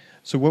being.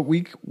 So what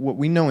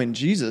we know in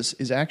Jesus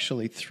is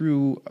actually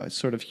through a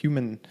sort of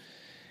human,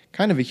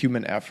 kind of a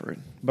human effort,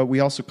 but we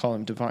also call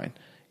him divine.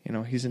 You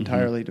know, he's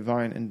entirely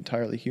divine and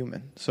entirely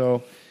human.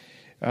 So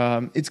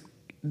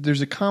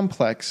there's a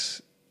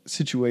complex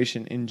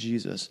situation in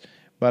Jesus,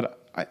 but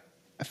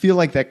I feel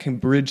like that can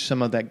bridge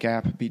some of that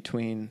gap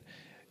between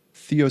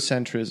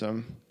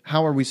theocentrism,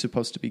 how are we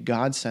supposed to be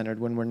God-centered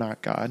when we're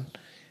not God,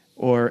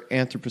 or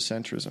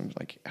anthropocentrism,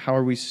 like how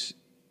are we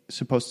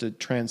supposed to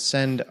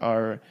transcend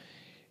our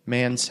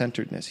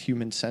man-centeredness,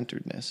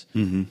 human-centeredness,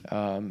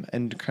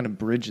 and kind of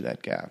bridge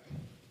that gap.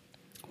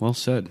 Well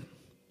said.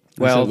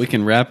 Well, we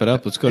can wrap it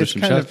up. Let's go to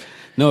some shots.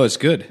 No, it's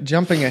good.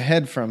 Jumping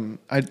ahead from,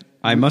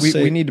 I must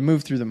say, we need to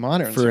move through the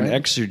moderns. From an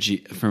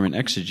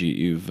exegete,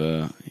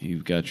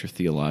 you've got your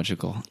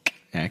theological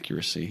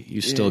accuracy.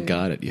 You still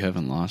got it. You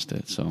haven't lost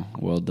it. So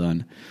well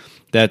done.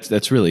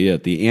 That's really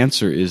it. The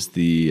answer is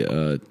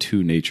the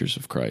two natures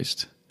of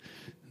Christ.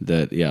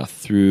 That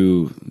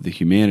through the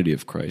humanity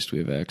of Christ, we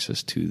have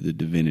access to the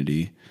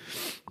divinity,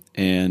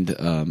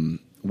 and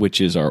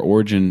which is our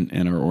origin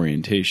and our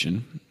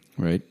orientation,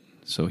 right?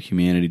 So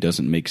humanity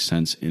doesn't make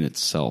sense in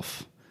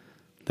itself.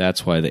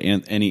 That's why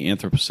any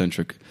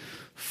anthropocentric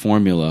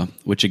formula,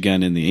 which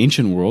again in the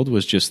ancient world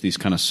was just these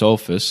kind of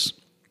sophists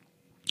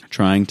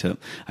trying to.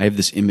 I have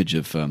this image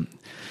of,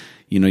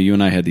 you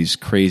and I had these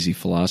crazy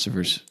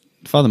philosophers.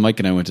 Father Mike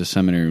and I went to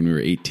seminary when we were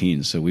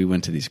 18, so we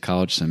went to these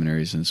college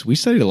seminaries, and so we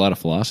studied a lot of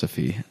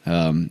philosophy.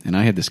 And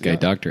I had this guy,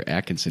 Dr.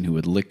 Atkinson, who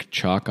would lick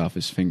chalk off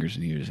his fingers,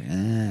 and he would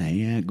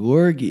just,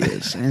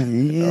 Gorgias.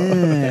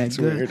 That's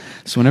weird.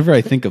 So whenever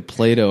I think of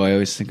Plato, I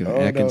always think of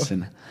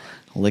Atkinson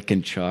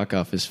licking chalk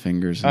off his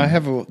fingers. I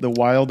have the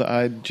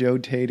wild-eyed Joe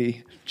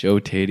Tatey.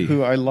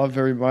 Who I love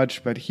very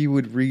much, but he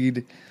would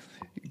read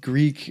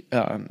Greek.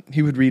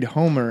 He would read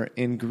Homer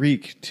in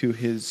Greek to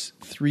his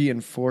 3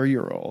 and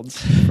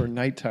 4-year-olds for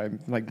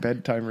nighttime, like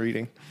bedtime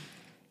reading.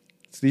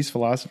 These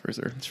philosophers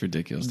are. It's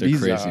ridiculous. They're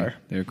bizarre. Crazy.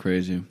 They're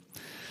crazy.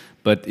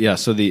 But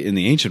so in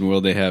the ancient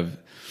world they have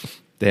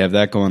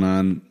that going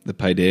on. The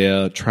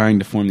Paideia trying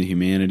to form the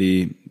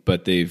humanity,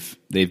 but they've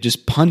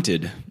just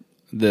punted.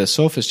 The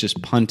sophists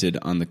just punted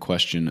on the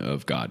question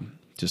of God.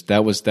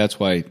 That's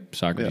why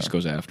Socrates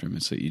goes after him.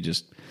 It's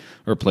that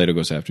or Plato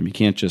goes after him. You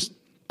can't just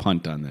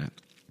punt on that.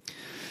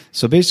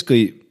 So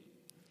basically,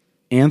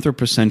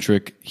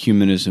 anthropocentric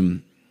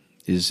humanism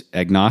is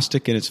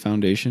agnostic in its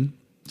foundation,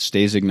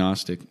 stays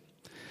agnostic,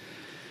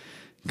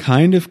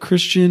 kind of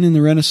Christian in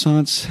the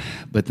Renaissance,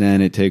 but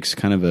then it takes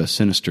kind of a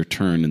sinister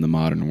turn in the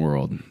modern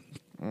world.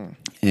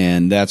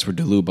 And that's where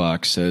de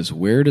Lubac says,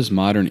 where does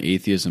modern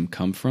atheism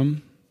come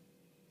from?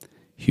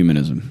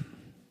 Humanism.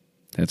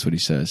 That's what he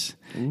says.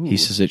 Ooh. He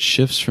says it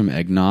shifts from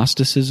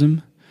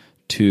agnosticism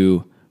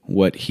to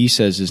what he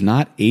says is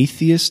not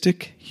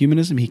atheistic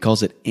humanism. He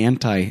calls it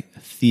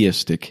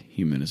anti-theistic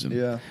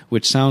humanism,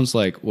 which sounds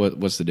like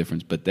what's the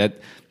difference? But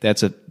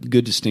that's a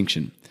good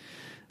distinction.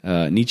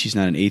 Nietzsche's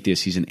not an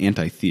atheist; he's an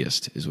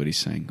anti-theist, is what he's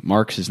saying.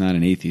 Marx is not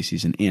an atheist;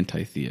 he's an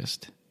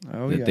anti-theist.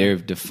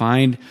 They've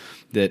defined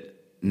that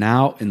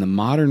now in the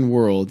modern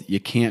world, you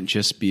can't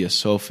just be a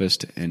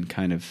sophist and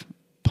kind of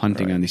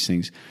punting on these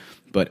things.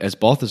 But as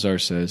Balthasar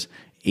says,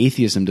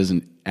 atheism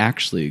doesn't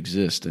actually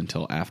exist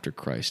until after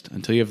Christ.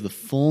 Until you have the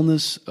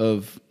fullness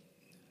of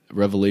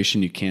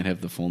revelation, you can't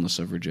have the fullness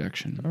of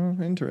rejection.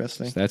 Oh,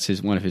 interesting. So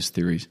that's one of his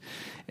theories.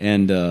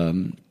 And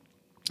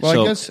I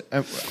guess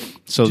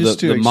so.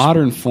 The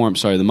modern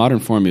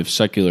form of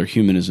secular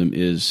humanism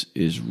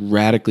is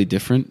radically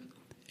different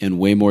and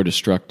way more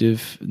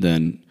destructive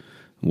than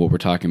what we're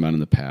talking about in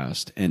the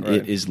past. And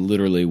it is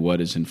literally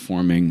what is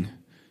informing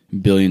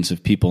billions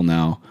of people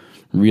now,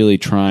 really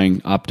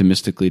trying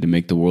optimistically to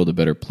make the world a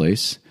better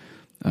place,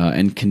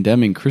 and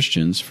condemning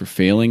Christians for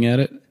failing at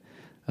it,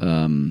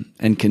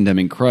 and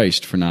condemning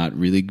Christ for not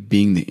really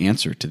being the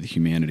answer to the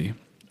humanity,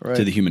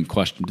 to the human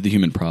question, to the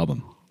human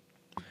problem.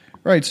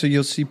 Right. So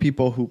you'll see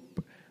people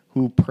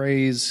who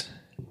praise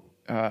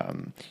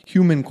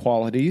human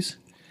qualities,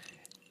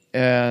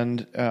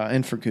 and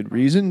for good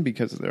reason,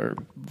 because they're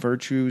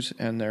virtues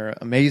and they're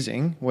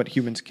amazing what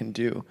humans can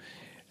do.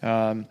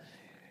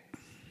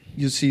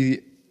 You'll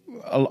see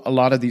a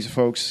lot of these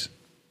folks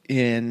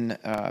in.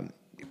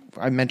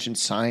 I mentioned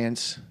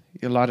science.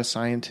 A lot of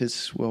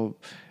scientists will,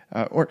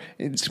 or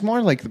it's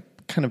more like the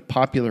kind of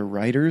popular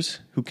writers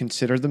who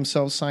consider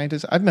themselves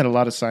scientists. I've met a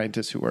lot of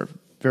scientists who are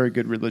very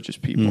good religious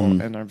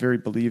people and are very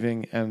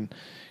believing and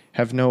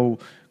have no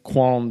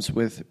qualms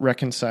with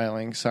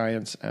reconciling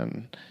science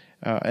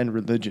and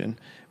religion.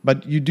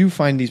 But you do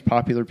find these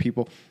popular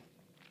people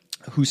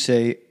who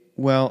say,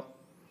 well,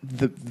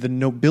 the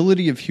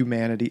nobility of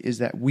humanity is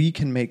that we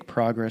can make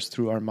progress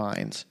through our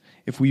minds.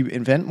 If we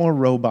invent more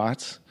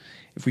robots,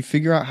 if we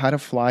figure out how to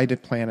fly to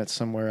planets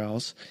somewhere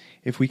else,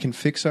 if we can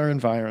fix our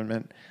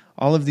environment,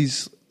 all of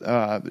these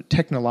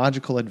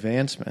technological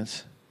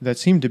advancements that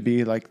seem to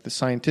be like the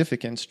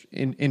scientific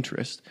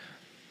interest,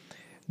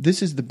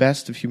 this is the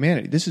best of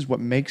humanity. This is what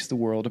makes the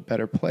world a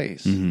better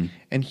place.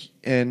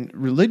 And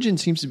religion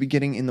seems to be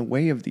getting in the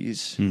way of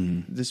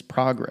this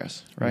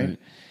progress, right?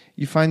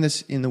 You find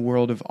this in the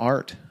world of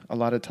art. A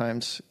lot of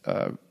times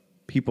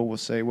people will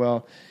say,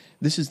 well,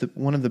 this is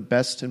one of the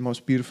best and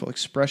most beautiful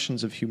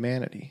expressions of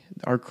humanity,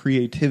 our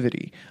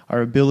creativity, our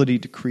ability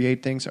to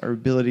create things, our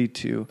ability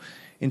to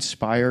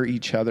inspire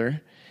each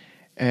other.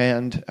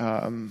 And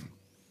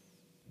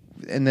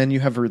then you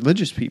have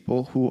religious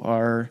people who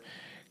are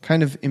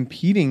kind of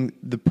impeding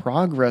the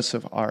progress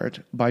of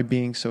art by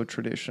being so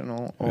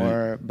traditional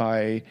or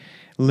by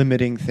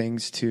limiting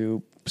things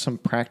to some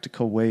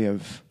practical way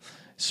of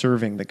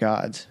serving the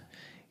gods.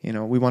 You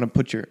know, we want to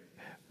put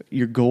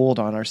your gold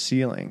on our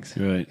ceilings.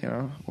 Right. You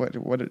know, what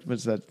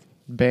was that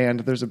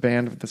band? There's a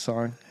band with the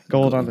song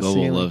Gold on the Gold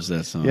Ceiling. Loves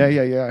that song.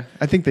 Yeah.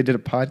 I think they did a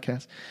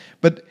podcast.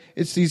 But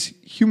it's these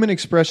human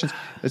expressions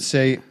that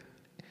say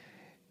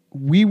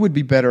we would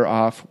be better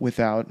off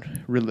without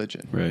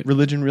religion. Right.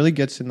 Religion really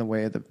gets in the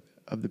way of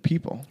the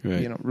people.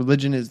 Right. You know,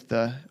 religion is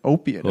the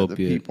opiate of the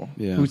people.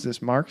 Yeah. Who's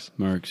this? Marx?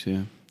 Marx,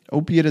 yeah.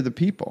 Opiate of the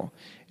people.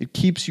 It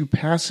keeps you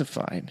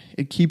pacified.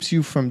 It keeps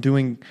you from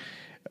doing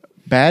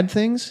bad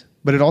things,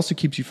 but it also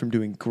keeps you from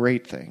doing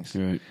great things.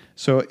 Right.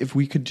 So if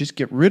we could just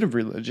get rid of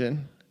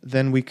religion,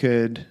 then we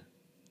could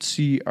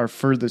see our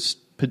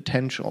furthest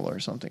potential or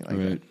something like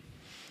that.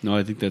 No,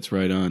 I think that's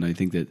right on. I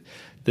think that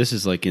this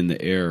is like in the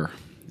air.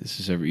 This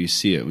is you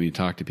see it when you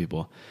talk to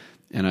people.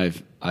 And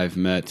I've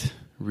met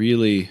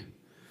really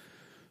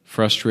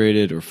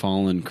frustrated or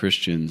fallen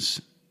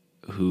Christians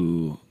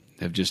who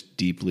have just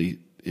deeply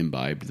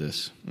imbibed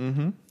this.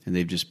 Mm-hmm. And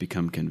they've just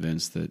become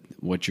convinced that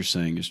what you're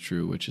saying is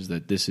true, which is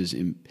that this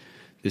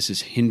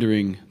is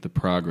hindering the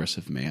progress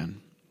of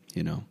man.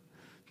 You know,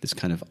 this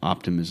kind of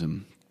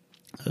optimism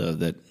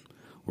that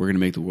we're going to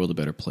make the world a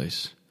better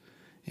place.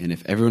 And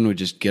if everyone would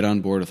just get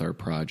on board with our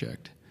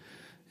project.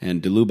 And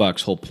de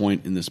Lubach's whole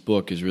point in this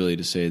book is really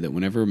to say that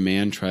whenever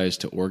man tries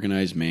to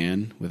organize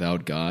man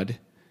without God,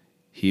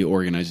 he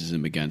organizes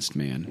him against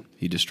man.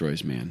 He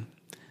destroys man.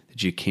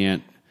 That you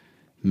can't,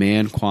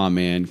 man qua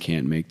man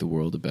can't make the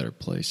world a better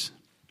place.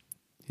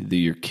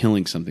 You're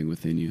killing something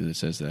within you that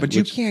says that. But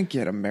you can't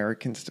get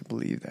Americans to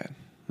believe that.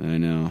 I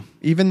know.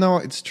 Even though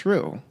it's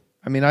true.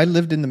 I mean, I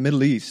lived in the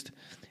Middle East,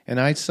 and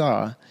I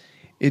saw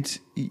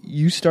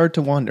you start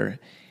to wonder,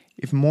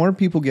 if more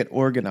people get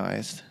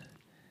organized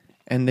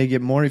and they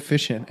get more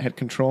efficient at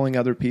controlling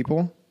other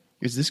people,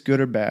 is this good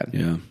or bad?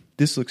 Yeah.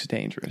 This looks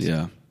dangerous.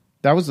 Yeah.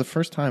 That was the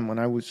first time when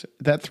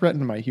that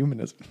threatened my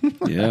humanism.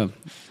 Yeah.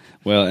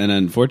 Well, and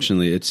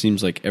unfortunately, it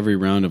seems like every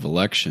round of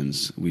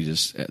elections,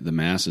 the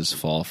masses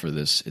fall for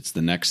this. It's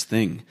the next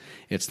thing.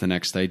 It's the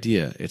next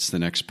idea. It's the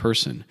next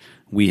person.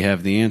 We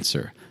have the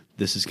answer.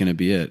 This is going to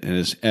be it.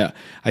 And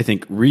I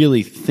think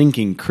really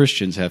thinking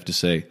Christians have to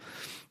say,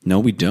 no,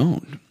 we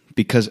don't.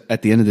 Because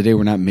at the end of the day,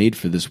 we're not made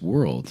for this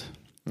world.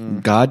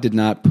 God did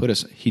not put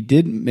us. He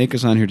did make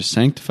us on here to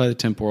sanctify the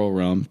temporal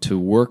realm, to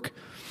work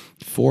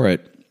for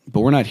it,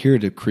 but we're not here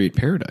to create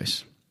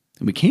paradise.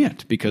 And we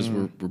can't, because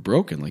we're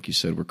broken, like you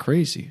said. We're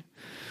crazy.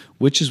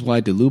 Which is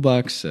why de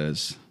Lubac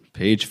says,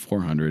 page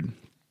 400,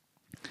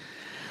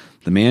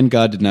 the man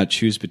God did not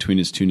choose between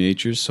his two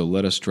natures, so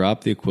let us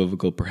drop the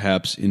equivocal,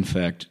 perhaps, in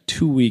fact,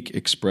 too weak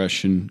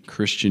expression,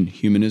 Christian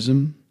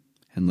humanism,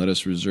 and let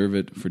us reserve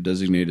it for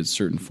designated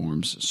certain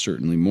forms,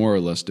 certainly more or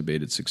less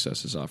debated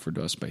successes offered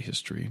to us by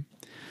history.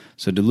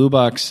 So de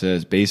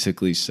Lubac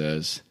basically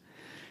says,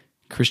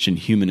 Christian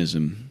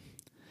humanism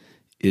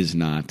is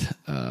not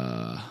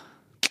going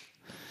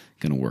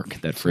to work.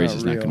 That phrase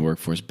is not going to work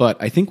for us.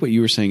 But I think what you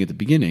were saying at the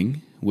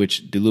beginning,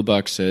 which de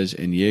Lubac says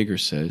and Jaeger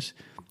says,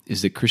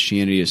 is that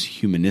Christianity is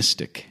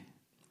humanistic.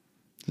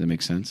 Does that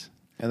make sense?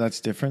 And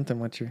that's different than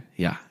what you're...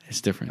 Yeah, it's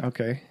different.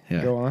 Okay,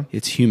 yeah. Go on.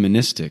 It's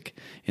humanistic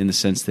in the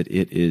sense that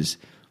it's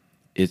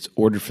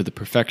ordered for the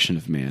perfection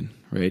of man,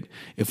 right?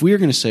 If we are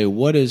going to say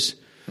what is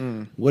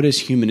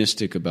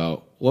humanistic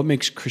about, what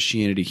makes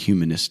Christianity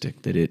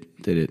humanistic, that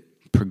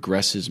it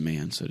progresses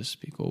man, so to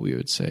speak, well, we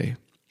would say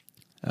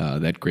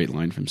that great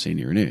line from St.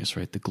 Irenaeus,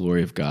 right? The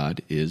glory of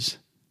God is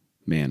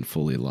man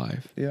fully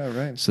alive. Yeah,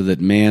 right. So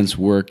that man's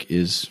work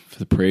is for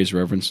the praise,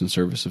 reverence, and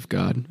service of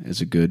God,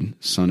 as a good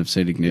son of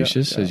St.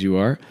 Ignatius, as you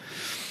are.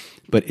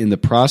 But in the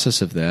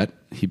process of that,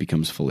 he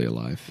becomes fully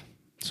alive.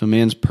 So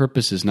man's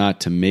purpose is not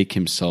to make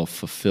himself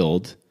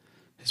fulfilled.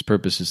 His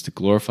purpose is to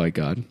glorify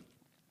God,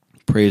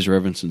 praise,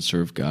 reverence, and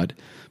serve God.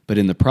 But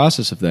in the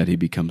process of that, he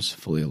becomes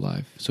fully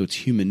alive. So it's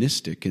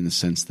humanistic in the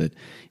sense that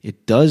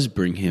it does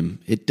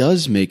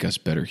make us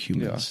better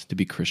humans to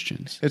be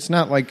Christians. It's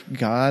not like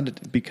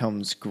God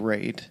becomes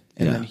great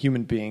and then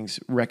human beings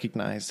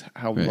recognize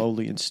how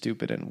lowly and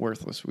stupid and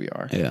worthless we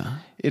are. Yeah.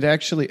 It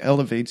actually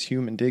elevates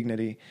human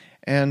dignity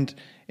and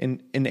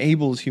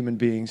enables human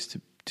beings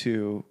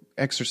to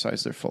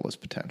exercise their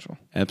fullest potential.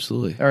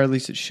 Absolutely. Or at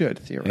least it should,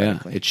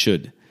 theoretically. Yeah, it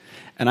should.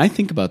 And I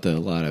think about that a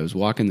lot. I was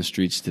walking the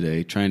streets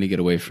today trying to get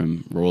away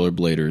from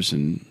rollerbladers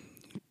and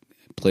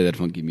play that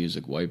funky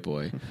music, White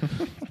Boy.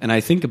 And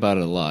I think about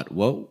it a lot.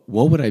 What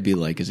would I be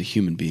like as a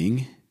human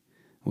being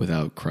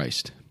without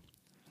Christ?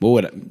 What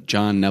would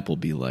John Nepple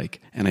be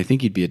like? And I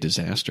think he'd be a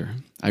disaster.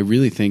 I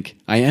really think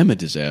I am a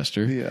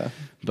disaster. Yeah.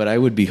 But I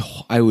would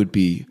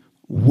be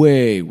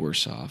way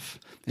worse off.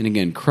 And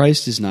again,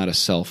 Christ is not a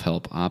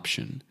self-help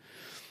option.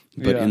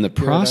 But in the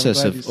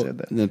process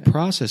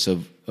process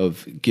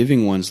of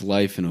giving one's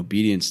life in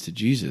obedience to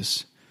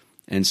Jesus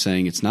and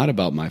saying it's not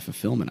about my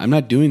fulfillment. I'm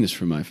not doing this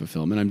for my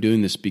fulfillment. I'm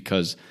doing this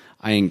because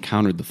I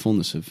encountered the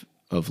fullness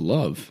of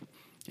love,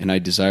 and I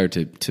desire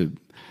to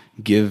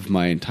give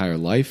my entire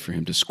life for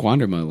him, to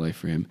squander my life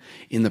for him.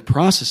 In the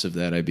process of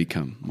that, I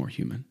become more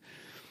human.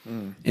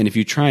 And if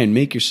you try and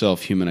make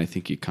yourself human, I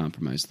think you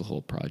compromise the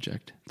whole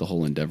project. The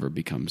whole endeavor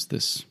becomes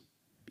this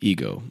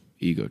ego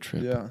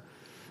trip. Yeah.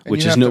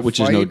 Which is no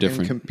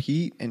different. And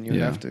compete, and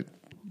you have to,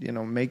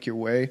 make your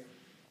way,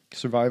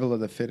 survival of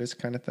the fittest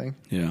kind of thing.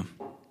 Yeah,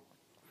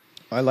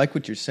 I like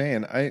what you're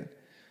saying. I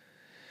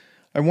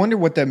wonder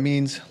what that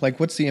means. Like,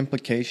 what's the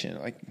implication?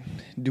 Like,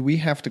 do we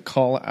have to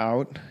call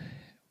out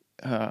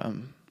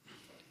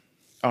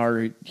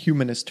our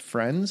humanist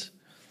friends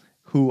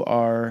who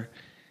are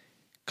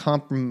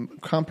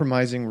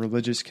compromising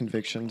religious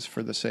convictions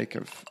for the sake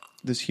of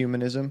this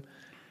humanism?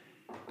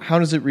 How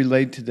does it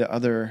relate to the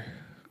other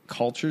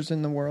cultures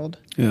in the world?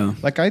 Yeah.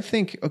 Like, I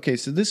think, okay,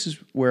 so this is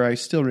where I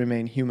still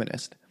remain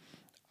humanist.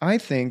 I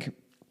think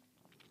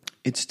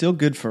it's still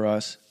good for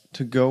us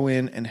to go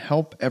in and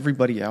help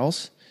everybody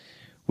else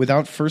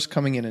without first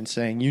coming in and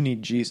saying, you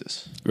need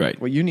Jesus. Right.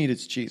 What you need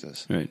is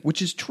Jesus. Right.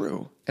 Which is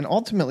true. And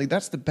ultimately,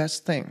 that's the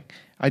best thing.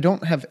 I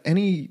don't have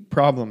any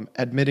problem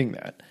admitting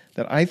that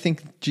I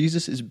think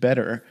Jesus is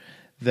better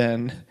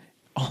than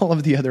all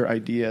of the other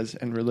ideas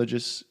and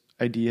religious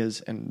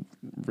ideas and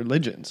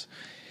religions.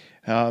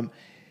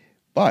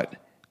 But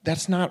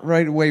that's not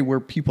right away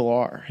where people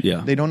are.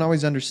 Yeah. They don't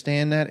always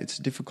understand that. It's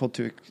difficult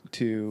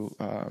to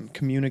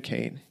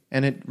communicate,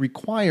 and it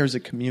requires a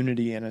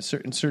community and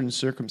certain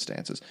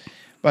circumstances.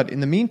 But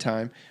in the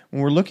meantime,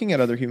 when we're looking at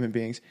other human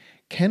beings,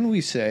 can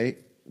we say,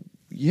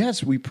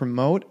 yes, we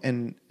promote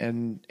and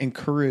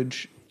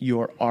encourage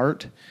your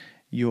art,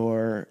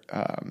 your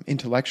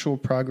intellectual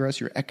progress,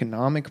 your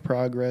economic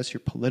progress,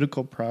 your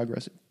political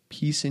progress,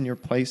 peace in your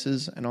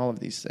places, and all of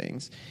these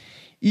things,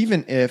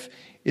 even if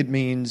it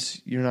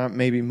means you're not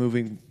maybe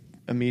moving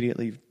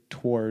immediately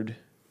toward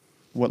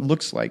what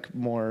looks like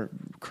more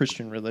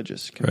Christian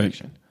religious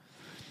conviction. Right.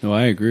 No,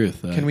 I agree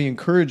with that. Can we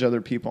encourage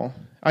other people?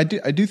 I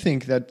do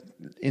think that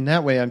in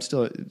that way I'm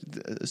still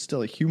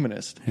a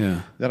humanist.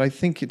 Yeah. That I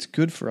think it's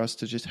good for us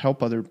to just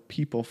help other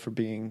people for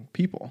being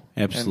people.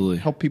 Absolutely.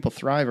 And help people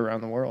thrive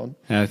around the world.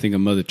 And I think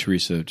of Mother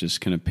Teresa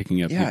just kind of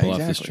picking up people off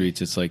the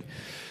streets. It's like,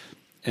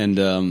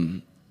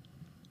 and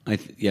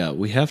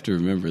we have to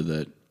remember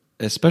that,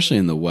 especially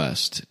in the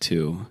West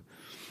too,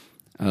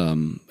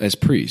 as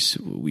priests,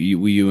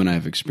 you and I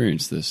have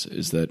experienced this,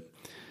 is that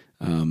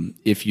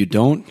if you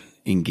don't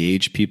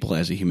engage people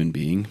as a human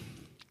being,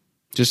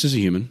 just as a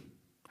human,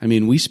 I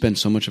mean, we spend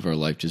so much of our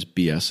life just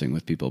BSing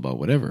with people about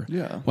whatever.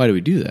 Yeah. Why do we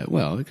do that?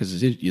 Well,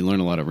 because you learn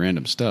a lot of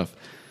random stuff,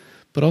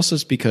 but also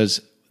it's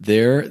because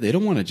they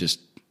don't want to just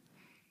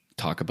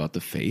talk about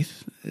the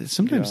faith.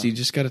 Sometimes you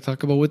just got to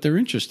talk about what they're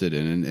interested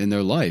in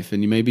their life,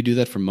 and you maybe do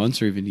that for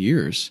months or even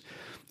years.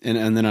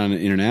 And then on an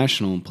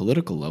international and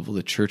political level,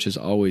 the church has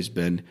always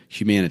been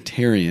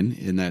humanitarian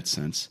in that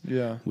sense,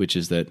 which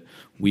is that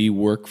we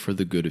work for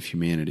the good of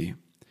humanity,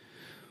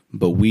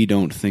 but we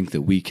don't think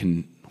that we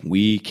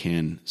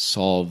can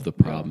solve the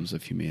problems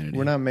of humanity.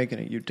 We're not making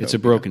it utopia. It's a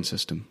broken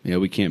system. Yeah,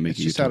 we can't make it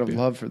utopia. It's just out of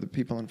love for the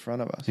people in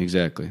front of us.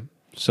 Exactly.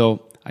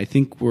 So I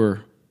think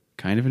we're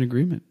kind of in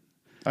agreement.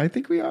 I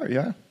think we are,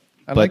 yeah.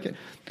 I like it.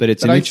 But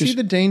I see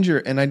the danger,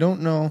 and I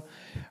don't know.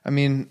 I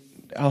mean,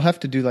 I'll have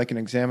to do like an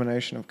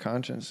examination of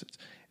conscience.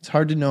 It's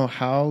hard to know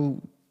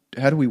how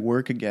do we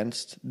work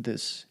against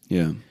this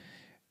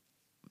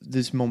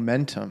this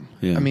momentum.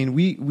 Yeah. I mean,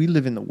 we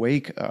live in the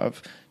wake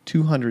of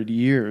 200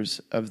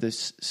 years of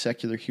this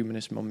secular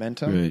humanist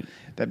momentum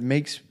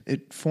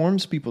that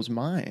forms people's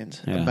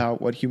minds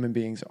about what human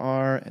beings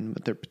are and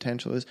what their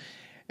potential is.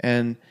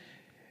 And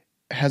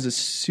has a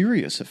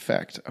serious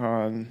effect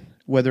on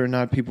whether or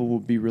not people will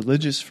be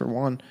religious, for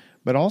one,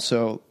 but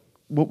also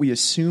what we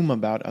assume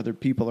about other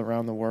people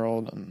around the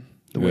world and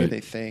the way they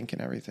think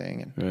and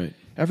everything. And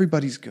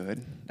everybody's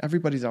good.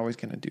 Everybody's always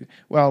going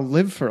to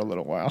live for a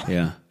little while.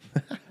 Yeah.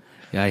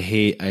 Yeah,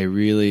 I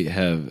really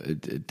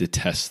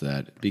detest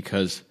that,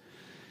 because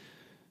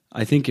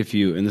I think if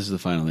you, and this is the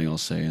final thing I'll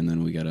say, and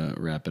then we got to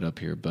wrap it up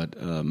here, but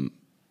when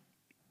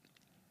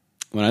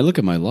I look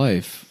at my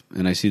life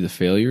and I see the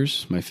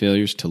failures, my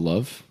failures to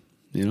love,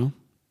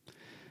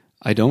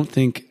 I don't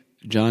think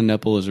John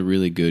Nepple is a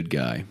really good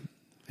guy.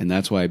 And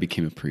that's why I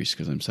became a priest,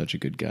 because I'm such a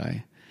good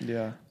guy.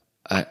 Yeah.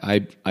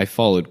 I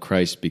followed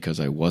Christ because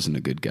I wasn't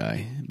a good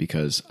guy,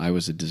 because I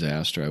was a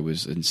disaster. I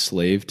was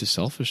enslaved to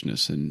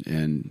selfishness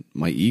and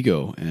my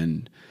ego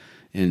and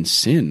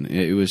sin.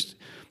 It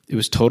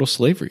was total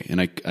slavery,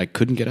 and I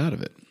couldn't get out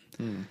of it.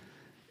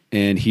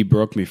 And he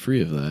broke me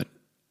free of that.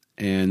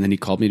 And then he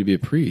called me to be a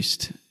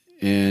priest.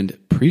 And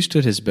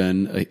priesthood has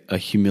been a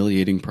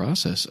humiliating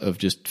process of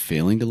just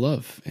failing to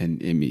love. And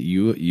I mean,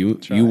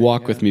 you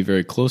walk with me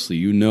very closely.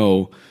 You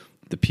know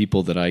the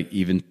people that I,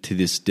 even to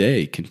this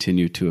day,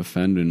 continue to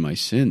offend in my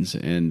sins.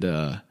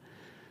 And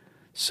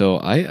so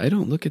I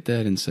don't look at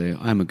that and say,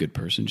 I'm a good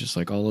person, just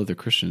like all other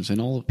Christians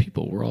and all the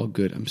people. We're all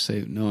good. I'm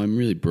saying, no, I'm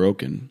really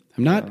broken.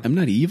 I'm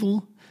not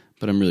evil,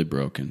 but I'm really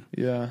broken.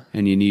 Yeah.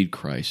 And you need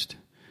Christ.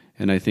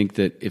 And I think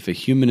that if a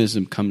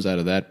humanism comes out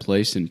of that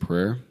place in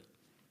prayer,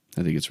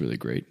 I think it's really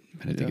great.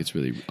 And I think it's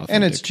really authentic.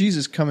 And it's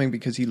Jesus coming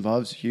because he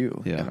loves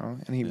you,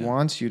 and he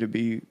wants you to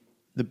be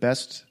the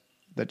best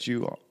that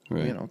you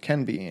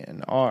can be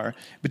and are.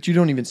 But you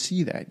don't even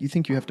see that. You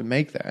think you have to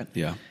make that.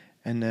 Yeah.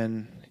 And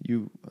then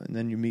you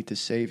meet the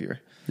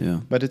Savior. Yeah.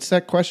 But it's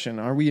that question,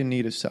 are we in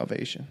need of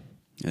salvation?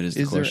 That is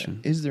the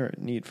question. Is there a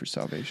need for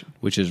salvation?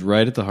 Which is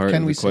right at the heart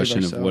of the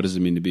question of what does it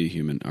mean to be a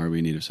human? Are we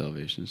in need of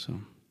salvation? So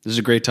this is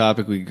a great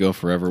topic. We could go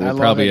forever. We're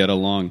probably at a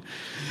long...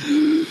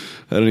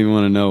 I don't even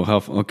want to know how...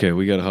 Okay,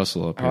 we got to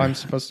hustle up here. I'm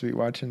supposed to be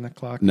watching the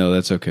clock. No,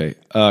 that's okay.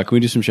 Can we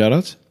do some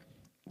shout-outs?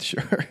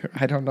 Sure.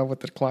 I don't know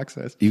what the clock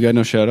says. You got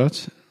no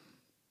shout-outs?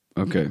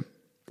 Okay.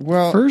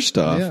 Well... First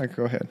off... Yeah,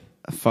 go ahead.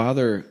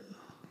 Father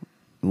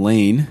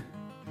Lane...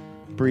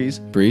 Breeze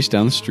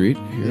down the street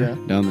here.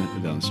 Yeah.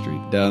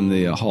 Down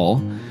the hall.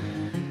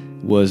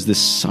 Was this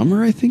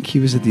summer, I think. He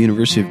was at the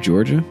University of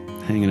Georgia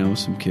hanging out with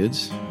some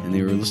kids, and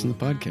they were listening to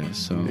the podcast.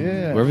 So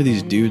whoever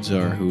these dudes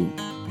are who...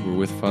 We're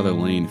with Father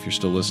Lane. If you're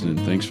still listening,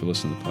 thanks for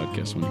listening to the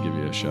podcast. I want to give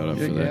you a shout out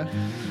for that.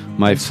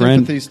 My friend,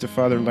 sympathies to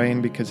Father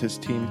Lane because his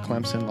team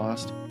Clemson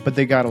lost, but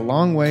they got a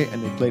long way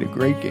and they played a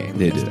great game.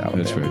 They did.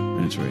 Alabama.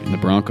 That's right. And the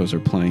Broncos are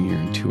playing here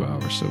in 2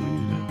 hours, so we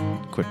need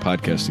to quit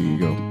podcasting and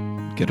go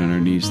get on our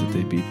knees that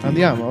they beat on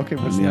the Alamo. Okay,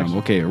 what's next?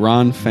 Okay,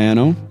 Ron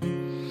Fano.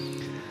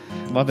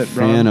 Love it,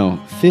 Ron. Fano,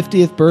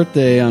 50th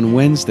birthday on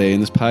Wednesday,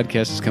 and this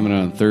podcast is coming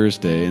out on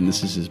Thursday, and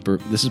this is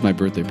my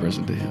birthday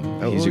present to him.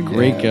 He's a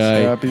great guy.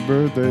 Happy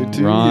birthday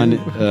to Ron, you.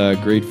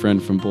 Great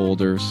friend from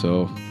Boulder,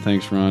 so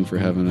thanks, Ron, for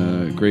having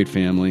a great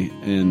family,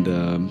 and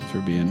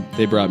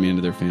they brought me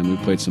into their family. We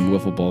played some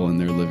wiffle ball in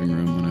their living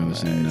room when I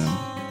was in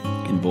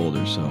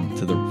Boulder, so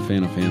to the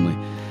Fano family.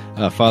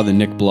 Father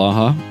Nick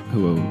Blaha,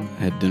 who I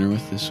had dinner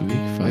with this week.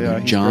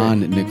 Father John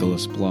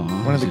Nicholas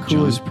Blaha. One of the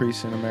coolest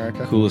priests in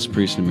America. Coolest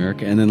priest in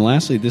America. And then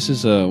lastly, this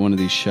is one of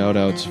these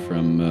shout-outs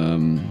from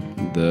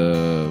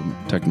the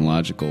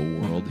technological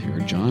world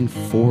here. John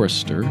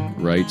Forrester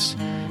writes,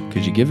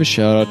 could you give a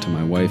shout-out to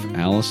my wife,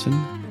 Allison,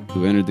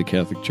 who entered the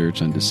Catholic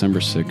Church on December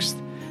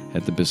 6th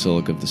at the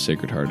Basilica of the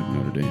Sacred Heart of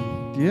Notre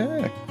Dame?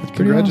 Yeah. That's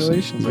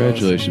Congratulations. Awesome.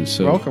 Congratulations.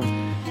 So,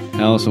 welcome.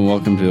 Allison,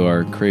 welcome to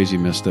our crazy,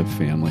 messed up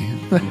family.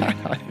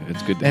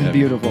 It's good to have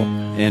you.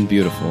 And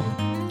beautiful.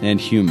 And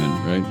human,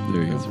 right?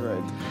 There you go. That's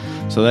right.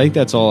 So I think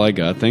that's all I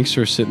got. Thanks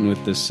for sitting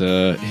with this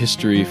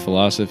history,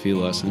 philosophy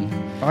lesson.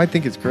 I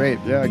think it's great.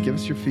 Yeah, give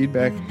us your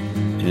feedback.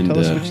 And tell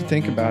us what you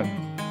think about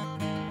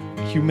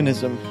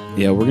humanism.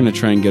 Yeah, we're going to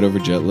try and get over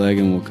jet lag,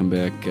 and we'll come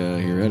back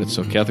here at it.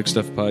 So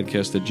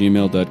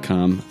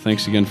CatholicStuffPodcast@gmail.com.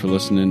 Thanks again for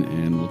listening,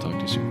 and we'll talk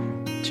to you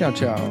soon. Ciao,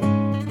 ciao.